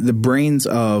 the brains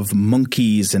of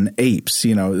monkeys and apes,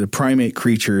 the primate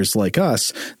creatures like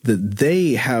us, that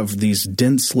they have these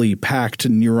densely packed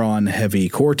neuron-heavy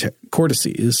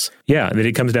cortices. Yeah, that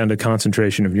it comes down to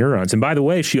concentration of neurons. And by the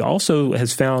way, she also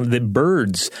has found that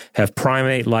birds have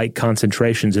primate-like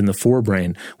concentrations in the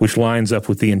forebrain, which lines up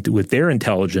with their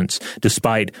intelligence,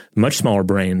 despite much smaller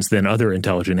brains than other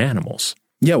intelligent animals.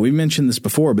 Yeah, we mentioned this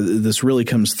before, but this really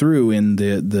comes through in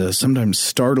the sometimes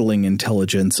startling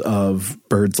intelligence of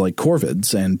birds like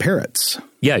corvids and parrots.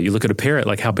 Yeah, you look at a parrot,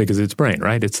 like how big is its brain,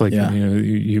 right? It's like,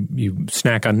 you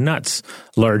snack on nuts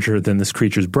larger than this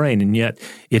creature's brain, and yet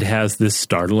it has this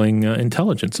startling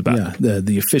intelligence about it. Yeah,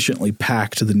 the efficiently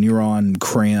packed, the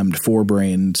neuron-crammed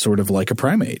forebrain, sort of like a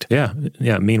primate. Yeah.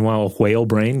 Meanwhile, a whale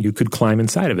brain, you could climb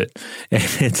inside of it,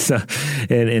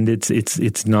 and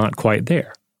it's not quite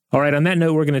there. All right, on that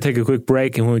note, we're going to take a quick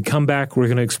break, and when we come back, we're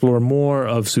going to explore more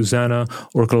of Susanna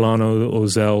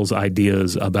Orcolano-Ozel's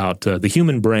ideas about the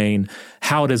human brain,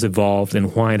 how it has evolved,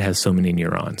 and why it has so many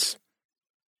neurons.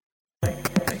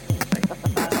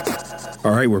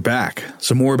 All right, we're back.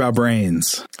 Some more about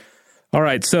brains. All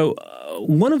right, so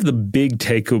one of the big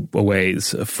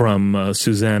takeaways from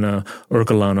Susanna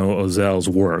Orcolano-Ozel's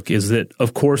work is that,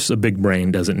 of course, a big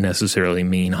brain doesn't necessarily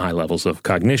mean high levels of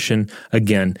cognition.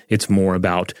 Again, it's more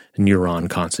about neuron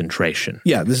concentration.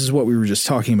 Yeah, this is what we were just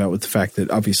talking about with the fact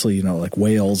that obviously, like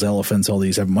whales, elephants, all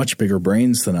these have much bigger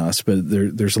brains than us, but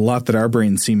there's a lot that our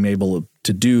brains seem able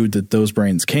to do that those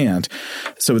brains can't.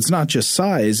 So it's not just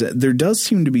size. There does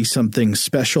seem to be something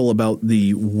special about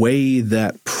the way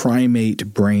that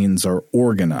primate brains are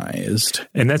organized.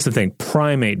 And that's the thing,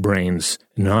 primate brains,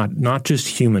 not just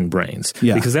human brains.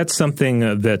 Yeah. Because that's something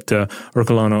that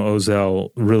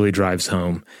Orcolano-Ozel really drives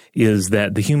home, is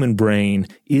that the human brain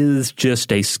is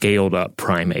just a scaled-up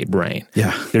primate brain.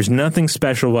 Yeah. There's nothing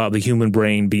special about the human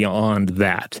brain beyond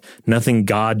that. Nothing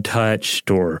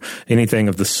God-touched or anything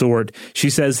of the sort. She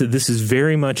says that this is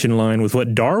very much in line with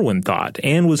what Darwin thought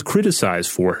and was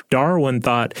criticized for. Darwin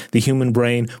thought the human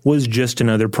brain was just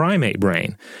another primate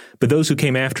brain. But those who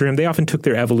came after him, they often took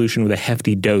their evolution with a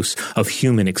hefty dose of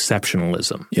human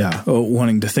exceptionalism. Yeah,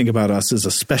 wanting to think about us as a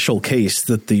special case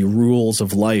that the rules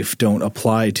of life don't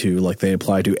apply to like they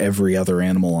apply to every other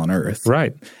animal on Earth.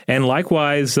 Right. And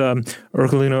likewise,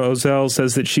 Orcolano-Ozel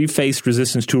says that she faced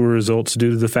resistance to her results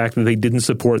due to the fact that they didn't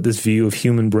support this view of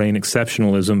human brain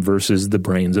exceptionalism versus the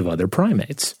brains of other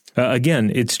primates.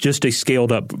 Again, it's just a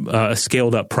scaled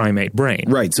up primate brain.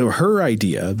 Right. So her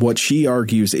idea, what she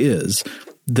argues is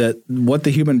that what the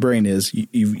human brain is,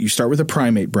 you start with a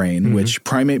primate brain, which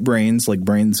primate brains, like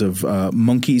brains of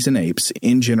monkeys and apes,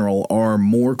 in general, are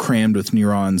more crammed with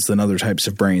neurons than other types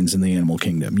of brains in the animal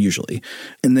kingdom, usually.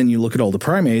 And then you look at all the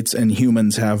primates, and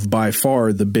humans have by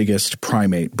far the biggest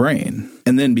primate brain.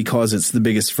 And then because it's the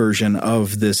biggest version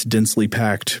of this densely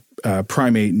packed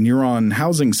primate neuron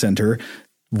housing center,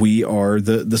 we are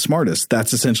the smartest.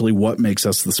 That's essentially what makes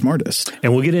us the smartest.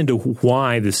 And we'll get into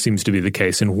why this seems to be the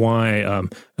case and why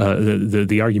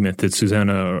the argument that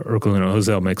Susanna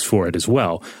Orcolano-Ozel makes for it as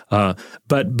well.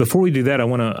 But before we do that, I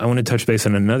want to touch base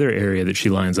on another area that she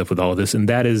lines up with all of this, and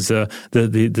that is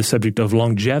the subject of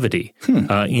longevity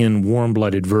in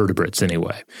warm-blooded vertebrates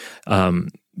anyway.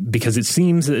 Because it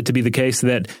seems to be the case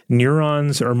that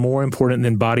neurons are more important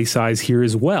than body size here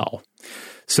as well.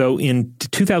 So in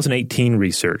 2018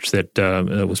 research that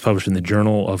was published in the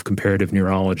Journal of Comparative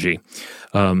Neurology,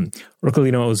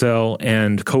 Orcolano-Ozel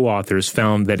and co-authors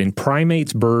found that in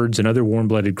primates, birds, and other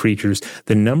warm-blooded creatures,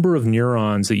 the number of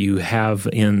neurons that you have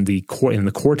in the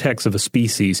cortex of a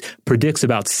species predicts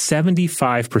about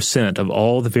 75% of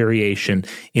all the variation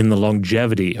in the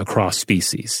longevity across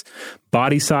species.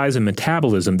 Body size and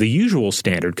metabolism, the usual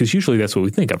standard, because usually that's what we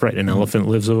think of, right? An elephant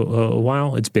lives a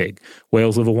while, it's big.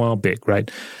 Whales live a while, big,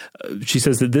 right? She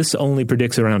says that this only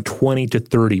predicts around 20 to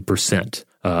 30%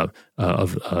 of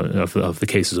the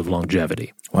cases of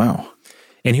longevity. Wow.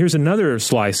 And here's another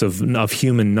slice of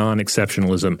human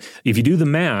non-exceptionalism. If you do the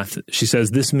math, she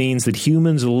says this means that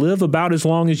humans live about as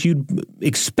long as you'd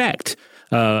expect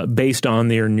based on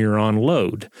their neuron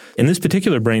load. And this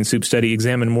particular brain soup study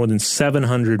examined more than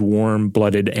 700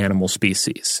 warm-blooded animal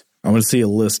species. I want to see a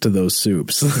list of those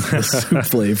soups, the soup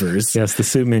flavors. Yes, the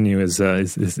soup menu is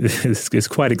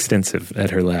quite extensive at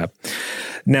her lab.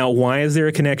 Now, why is there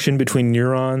a connection between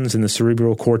neurons and the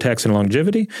cerebral cortex and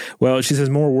longevity? Well, she says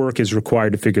more work is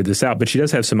required to figure this out, but she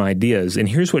does have some ideas. And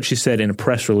here's what she said in a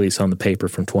press release on the paper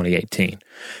from 2018.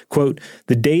 Quote,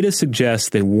 the data suggests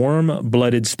that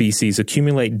warm-blooded species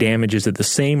accumulate damages at the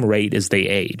same rate as they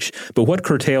age. But what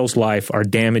curtails life are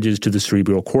damages to the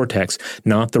cerebral cortex,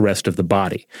 not the rest of the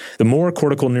body. The more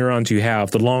cortical neurons you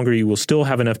have, the longer you will still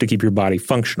have enough to keep your body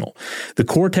functional. The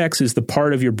cortex is the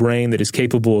part of your brain that is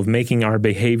capable of making our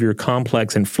behavior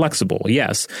complex and flexible,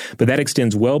 yes, but that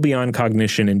extends well beyond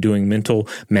cognition and doing mental,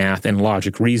 math, and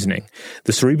logic reasoning.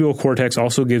 The cerebral cortex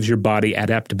also gives your body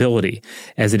adaptability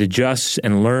as it adjusts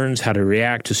and learns how to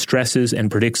react to stresses and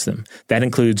predicts them. That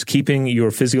includes keeping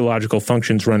your physiological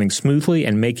functions running smoothly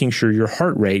and making sure your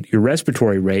heart rate, your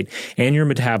respiratory rate, and your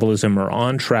metabolism are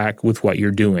on track with what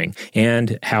you're doing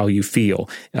and how you feel,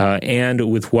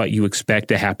 and with what you expect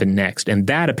to happen next. And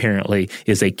that apparently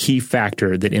is a key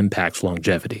factor that impacts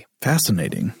longevity.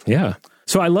 Fascinating. Yeah.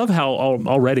 So I love how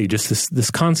already just this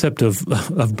concept of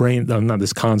brain, not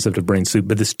this concept of brain soup,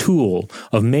 but this tool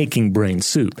of making brain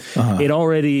soup. It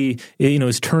already,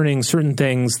 is turning certain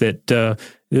things that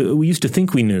we used to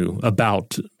think we knew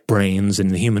about brains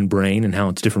and the human brain and how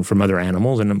it's different from other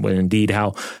animals and indeed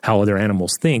how other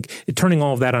animals think, turning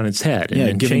all of that on its head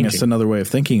and giving changing. us another way of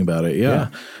thinking about it. Yeah.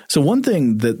 So one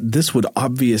thing that this would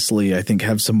obviously, I think,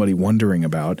 have somebody wondering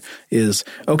about is,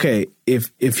 okay,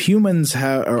 if humans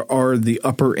are the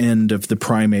upper end of the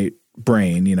primate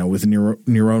brain, with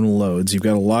neuronal loads, you've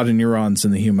got a lot of neurons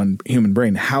in the human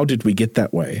brain. How did we get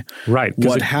that way? Right.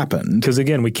 What happened? Because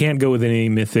again, we can't go with any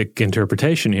mythic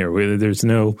interpretation here. There's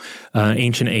no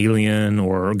ancient alien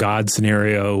or God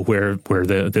scenario where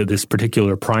this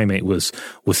particular primate was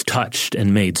touched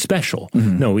and made special.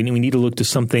 Mm-hmm. No, we need to look to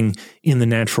something in the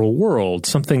natural world,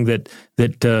 something that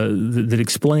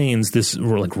explains this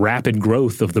rapid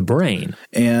growth of the brain.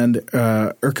 And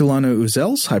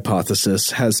Ercolano-Uzel's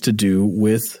hypothesis has to do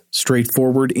with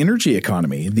straightforward energy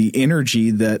economy, the energy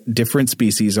that different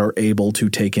species are able to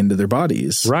take into their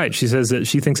bodies. Right. She says that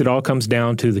she thinks it all comes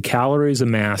down to the calories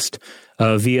amassed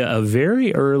via a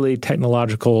very early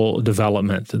technological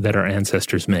development that our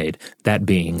ancestors made, that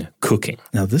being cooking.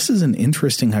 Now, this is an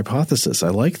interesting hypothesis. I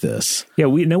like this. Yeah,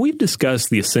 we've discussed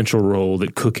the essential role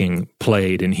that cooking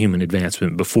played in human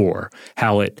advancement before,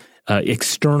 how it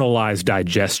externalized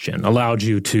digestion, allowed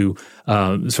you to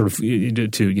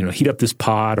heat up this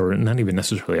pot, or not even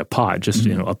necessarily a pot, just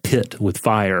a pit with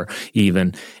fire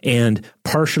even, and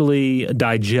partially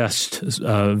digest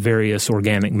various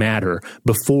organic matter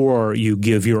before you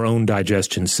give your own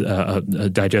digestive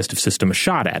system a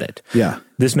shot at it. Yeah.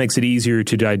 This makes it easier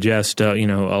to digest, a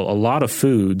lot of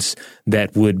foods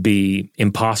that would be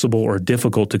impossible or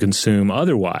difficult to consume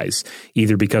otherwise,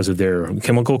 either because of their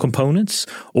chemical components,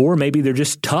 or maybe they're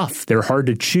just tough. They're hard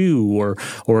to chew,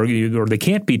 or they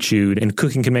can't be chewed, and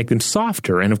cooking can make them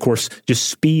softer, and of course, just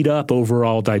speed up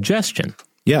overall digestion.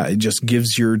 Yeah, it just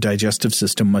gives your digestive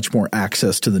system much more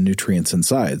access to the nutrients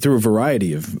inside through a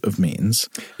variety of means.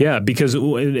 Yeah,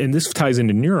 and this ties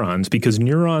into neurons, because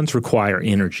neurons require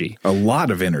energy. A lot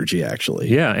of energy, actually.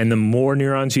 Yeah, and the more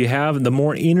neurons you have, the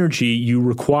more energy you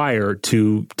require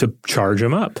to charge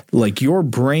them up. Like your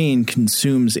brain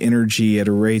consumes energy at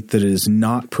a rate that is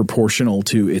not proportional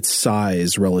to its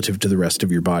size relative to the rest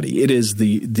of your body. It is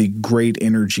the great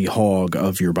energy hog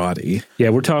of your body. Yeah,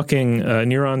 we're talking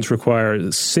neurons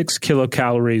require 6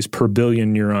 kilocalories per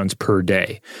billion neurons per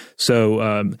day.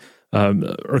 So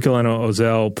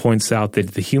Ercolano-Uzel points out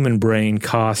that the human brain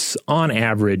costs, on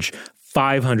average,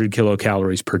 500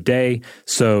 kilocalories per day.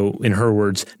 So, in her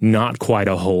words, not quite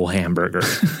a whole hamburger.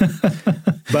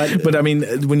 But I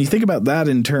mean, when you think about that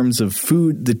in terms of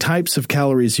food, the types of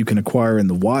calories you can acquire in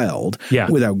the wild,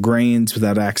 without grains,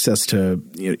 without access to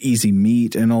easy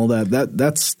meat and all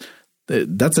that's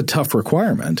a tough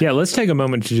requirement. Yeah, let's take a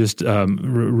moment to just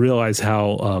realize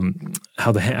how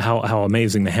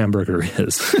amazing the hamburger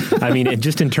is. I mean,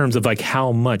 just in terms of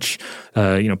how much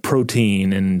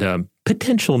protein and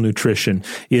potential nutrition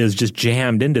is just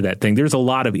jammed into that thing. There's a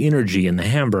lot of energy in the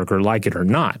hamburger, like it or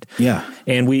not. Yeah,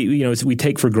 and we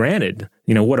take for granted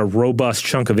what a robust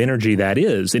chunk of energy that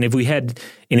is. And if we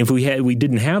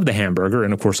didn't have the hamburger,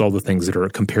 and of course all the things that are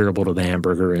comparable to the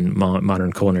hamburger in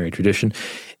modern culinary tradition,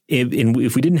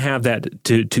 if we didn't have that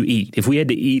to eat, if we had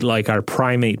to eat like our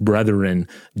primate brethren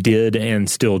did and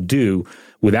still do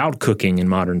without cooking in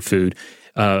modern food,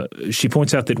 she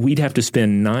points out that we'd have to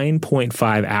spend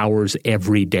 9.5 hours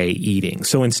every day eating.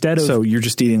 So instead of... So you're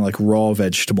just eating like raw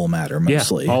vegetable matter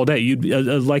mostly. Yeah, all day. You'd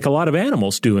like a lot of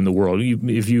animals do in the world.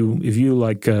 If you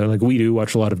like we do,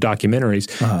 watch a lot of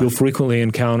documentaries, you'll frequently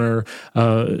encounter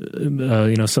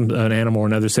an animal or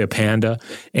another, say a panda,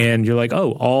 and you're like,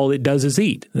 oh, all it does is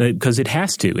eat because it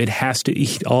has to. It has to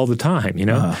eat all the time,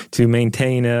 to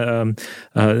maintain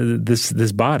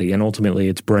this body and ultimately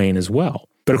its brain as well.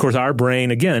 But, of course, our brain,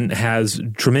 again, has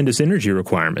tremendous energy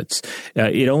requirements.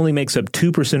 It only makes up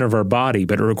 2% of our body,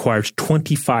 but it requires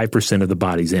 25% of the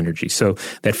body's energy. So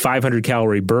that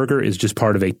 500-calorie burger is just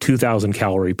part of a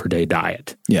 2,000-calorie per day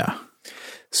diet. Yeah.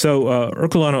 So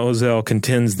Ercolano Ozel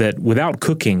contends that without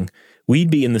cooking,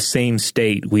 we'd be in the same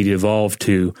state we'd evolved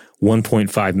to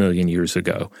 1.5 million years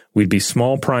ago. We'd be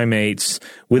small primates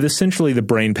with essentially the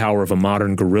brain power of a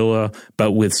modern gorilla,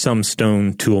 but with some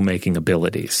stone tool-making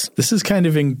abilities. This is kind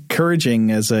of encouraging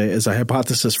as a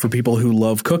hypothesis for people who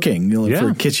love cooking.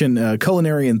 For kitchen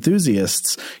culinary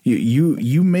enthusiasts,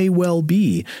 you may well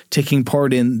be taking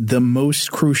part in the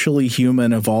most crucially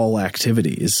human of all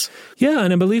activities. Yeah,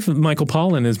 and I believe Michael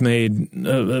Pollan has made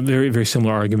a very, very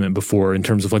similar argument before in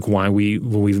terms of like why we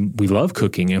love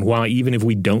cooking and why even if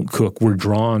we don't cook, we're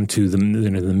drawn to the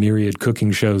myriad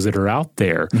cooking shows that are out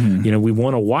there. Mm-hmm. We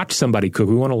want to watch somebody cook.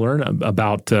 We want to learn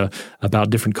about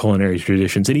different culinary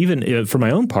traditions. And even for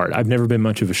my own part, I've never been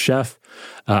much of a chef.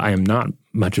 I am not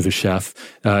much of a chef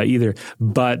either,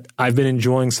 but I've been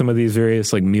enjoying some of these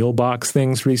various like meal box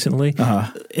things recently,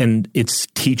 and it's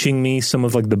teaching me some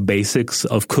of like the basics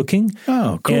of cooking.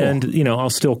 Oh, cool! And I'll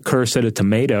still curse at a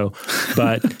tomato,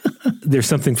 but there's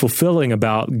something fulfilling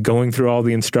about going through all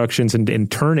the instructions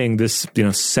and turning this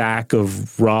sack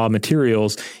of raw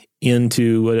materials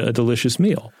into a delicious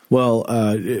meal. Well,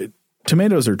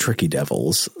 tomatoes are tricky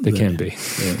devils. They can be.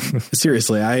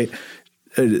 Seriously,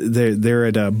 they're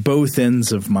at both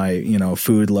ends of my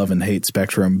food love and hate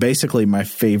spectrum. Basically, my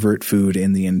favorite food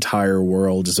in the entire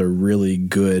world is a really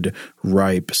good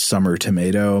ripe summer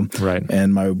tomato, right?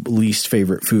 And my least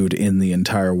favorite food in the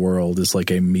entire world is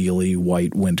like a mealy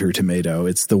white winter tomato.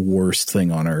 It's the worst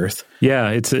thing on earth. Yeah,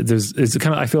 it's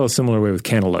kind of, I feel a similar way with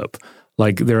cantaloupe.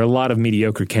 Like there are a lot of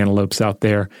mediocre cantaloupes out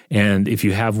there, and if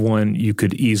you have one, you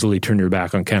could easily turn your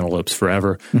back on cantaloupes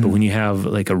forever. Mm-hmm. But when you have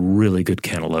like a really good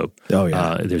cantaloupe,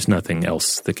 there's nothing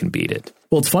else that can beat it.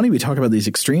 Well, it's funny we talk about these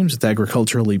extremes with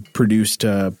agriculturally produced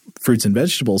fruits and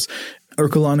vegetables.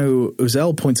 Ercolano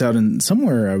Ozel points out in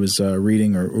somewhere I was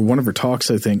reading or one of her talks,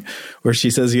 I think, where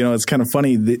she says, it's kind of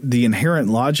funny. The inherent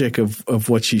logic of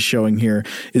what she's showing here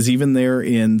is even there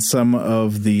in some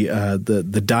of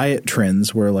the diet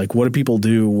trends where like, what do people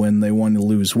do when they want to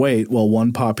lose weight? Well,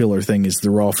 one popular thing is the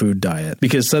raw food diet,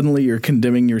 because suddenly you're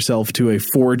condemning yourself to a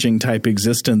foraging type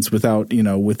existence without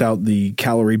the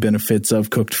calorie benefits of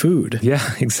cooked food. Yeah,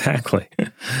 exactly.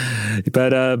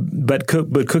 But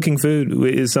cooking food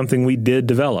is something we did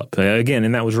develop again,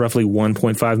 and that was roughly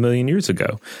 1.5 million years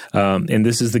ago. And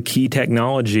this is the key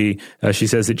technology. She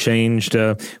says it changed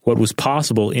what was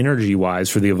possible energy-wise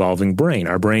for the evolving brain.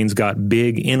 Our brains got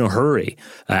big in a hurry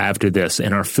after this,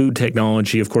 and our food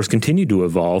technology, of course, continued to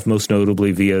evolve, most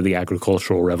notably via the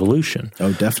agricultural revolution.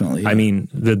 Oh, definitely. I mean,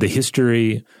 the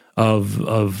history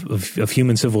of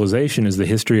human civilization is the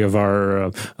history of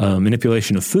our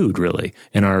manipulation of food, really,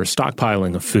 and our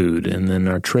stockpiling of food, and then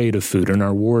our trade of food and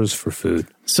our wars for food.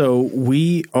 So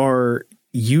we are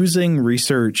using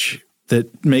research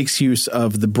that makes use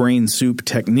of the brain soup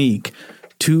technique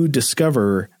to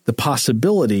discover the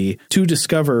possibility, to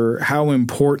discover how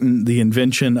important the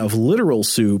invention of literal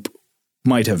soup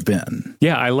might have been.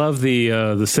 Yeah, I love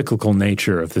the cyclical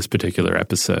nature of this particular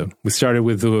episode. We started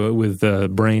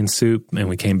with brain soup, and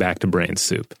we came back to brain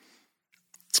soup.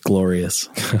 It's glorious.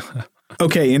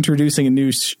 Okay, introducing a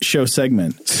new show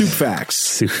segment: Soup Facts.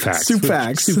 Soup Facts. Soup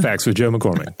Facts. Soup Facts with Joe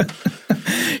McCormick.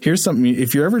 Here's something: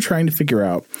 if you're ever trying to figure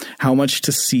out how much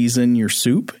to season your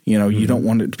soup, you don't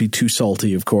want it to be too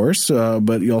salty, of course,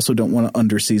 but you also don't want to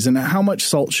under-season. How much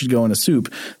salt should go in a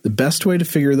soup? The best way to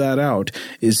figure that out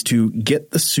is to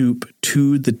get the soup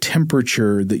to the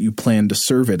temperature that you plan to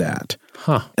serve it at.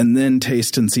 and then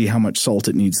taste and see how much salt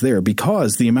it needs there,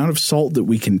 because the amount of salt that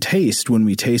we can taste when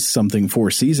we taste something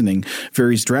for seasoning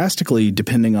varies drastically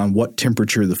depending on what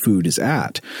temperature the food is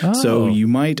at. So you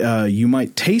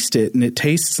might taste it and it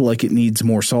tastes like it needs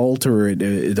more salt, or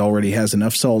it already has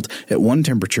enough salt at one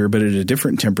temperature, but at a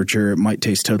different temperature it might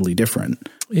taste totally different.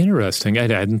 Interesting. I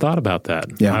hadn't thought about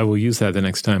that. Yeah. I will use that the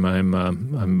next time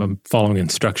I'm following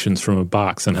instructions from a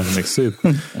box on how to make soup.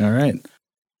 All right.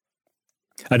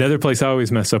 Another place I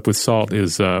always mess up with salt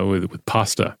is with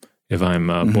pasta. If I'm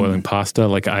boiling pasta,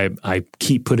 like I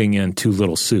keep putting in too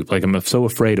little soup. Like I'm so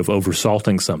afraid of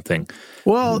oversalting something.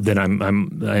 Well, then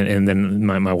and then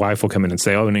my wife will come in and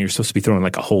say, "Oh, no, you're supposed to be throwing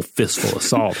like a whole fistful of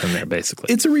salt in there."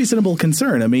 Basically, it's a reasonable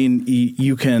concern. I mean,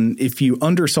 you can, if you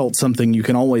undersalt something, you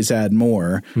can always add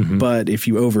more. But if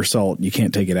you oversalt, you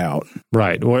can't take it out.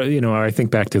 Right. Or I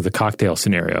think back to the cocktail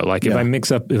scenario. Like if I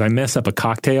mess up a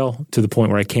cocktail to the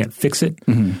point where I can't fix it.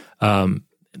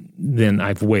 Then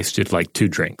I've wasted like 2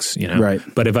 drinks, Right.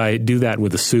 But if I do that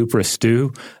with a soup or a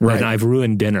stew, then I've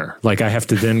ruined dinner. Like I have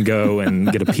to then go and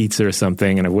get a pizza or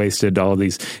something, and I've wasted all of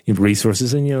these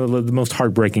resources. And the most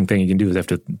heartbreaking thing you can do is have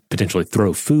to potentially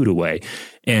throw food away.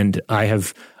 And I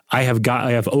have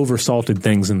oversalted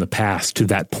things in the past to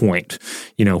that point,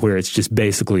 where it's just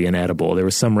basically inedible. There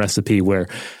was some recipe where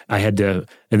I had to,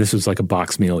 and this was like a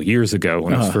box meal years ago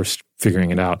when I was first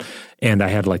figuring it out, and I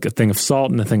had like a thing of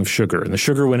salt and a thing of sugar, and the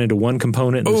sugar went into one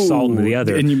component and the salt into the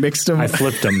other. And you mixed them? I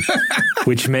flipped them,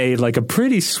 which made like a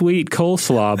pretty sweet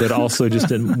coleslaw, but also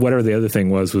just whatever the other thing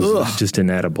was just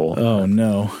inedible. Oh,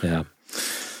 no. Yeah.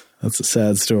 That's a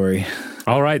sad story.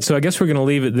 All right, so I guess we're going to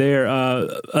leave it there.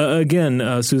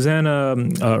 Again, Susanna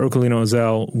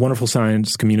Ercolino-Ezell, wonderful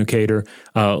science communicator.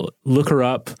 Look her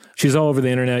up. She's all over the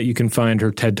internet. You can find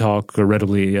her TED Talk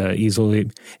readily, easily.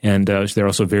 And there are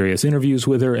also various interviews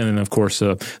with her. And then, of course,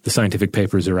 the scientific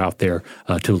papers are out there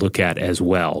to look at as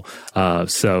well.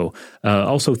 Also,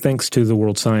 thanks to the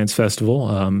World Science Festival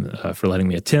for letting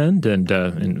me attend and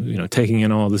taking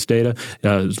in all this data.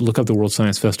 Look up the World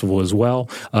Science Festival as well.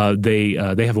 They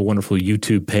have a wonderful YouTube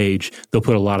page. They'll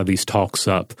put a lot of these talks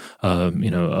up,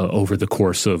 over the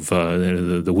course of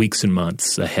the weeks and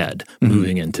months ahead,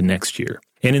 moving into next year.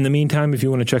 And in the meantime, if you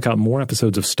want to check out more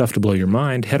episodes of Stuff to Blow Your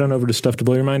Mind, head on over to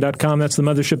stufftoblowyourmind.com. That's the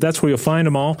mothership. That's where you'll find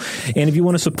them all. And if you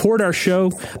want to support our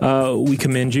show, we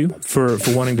commend you for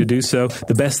wanting to do so.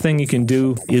 The best thing you can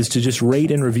do is to just rate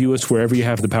and review us wherever you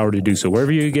have the power to do so.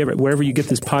 Wherever you get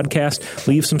this podcast,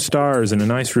 leave some stars and a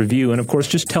nice review. And of course,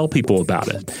 just tell people about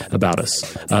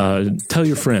us. Tell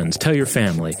your friends, tell your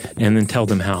family, and then tell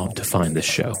them how to find this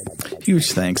show.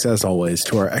 Huge thanks, as always,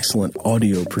 to our excellent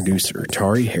audio producer,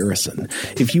 Tari Harrison.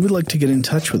 If you would like to get in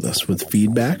touch with us with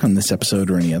feedback on this episode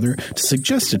or any other, to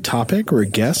suggest a topic or a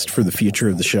guest for the future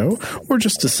of the show, or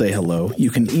just to say hello,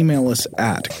 you can email us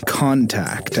at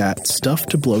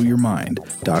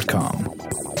contact@stufftoblowyourmind.com.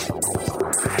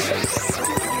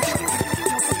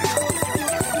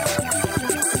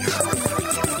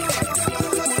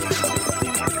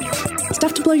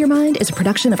 Stuff to Blow Your Mind is a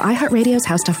production of iHeartRadio's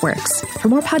How Stuff Works. For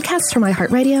more podcasts from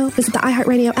iHeartRadio, visit the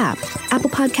iHeartRadio app, Apple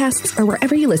Podcasts, or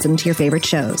wherever you listen to your favorite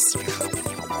shows.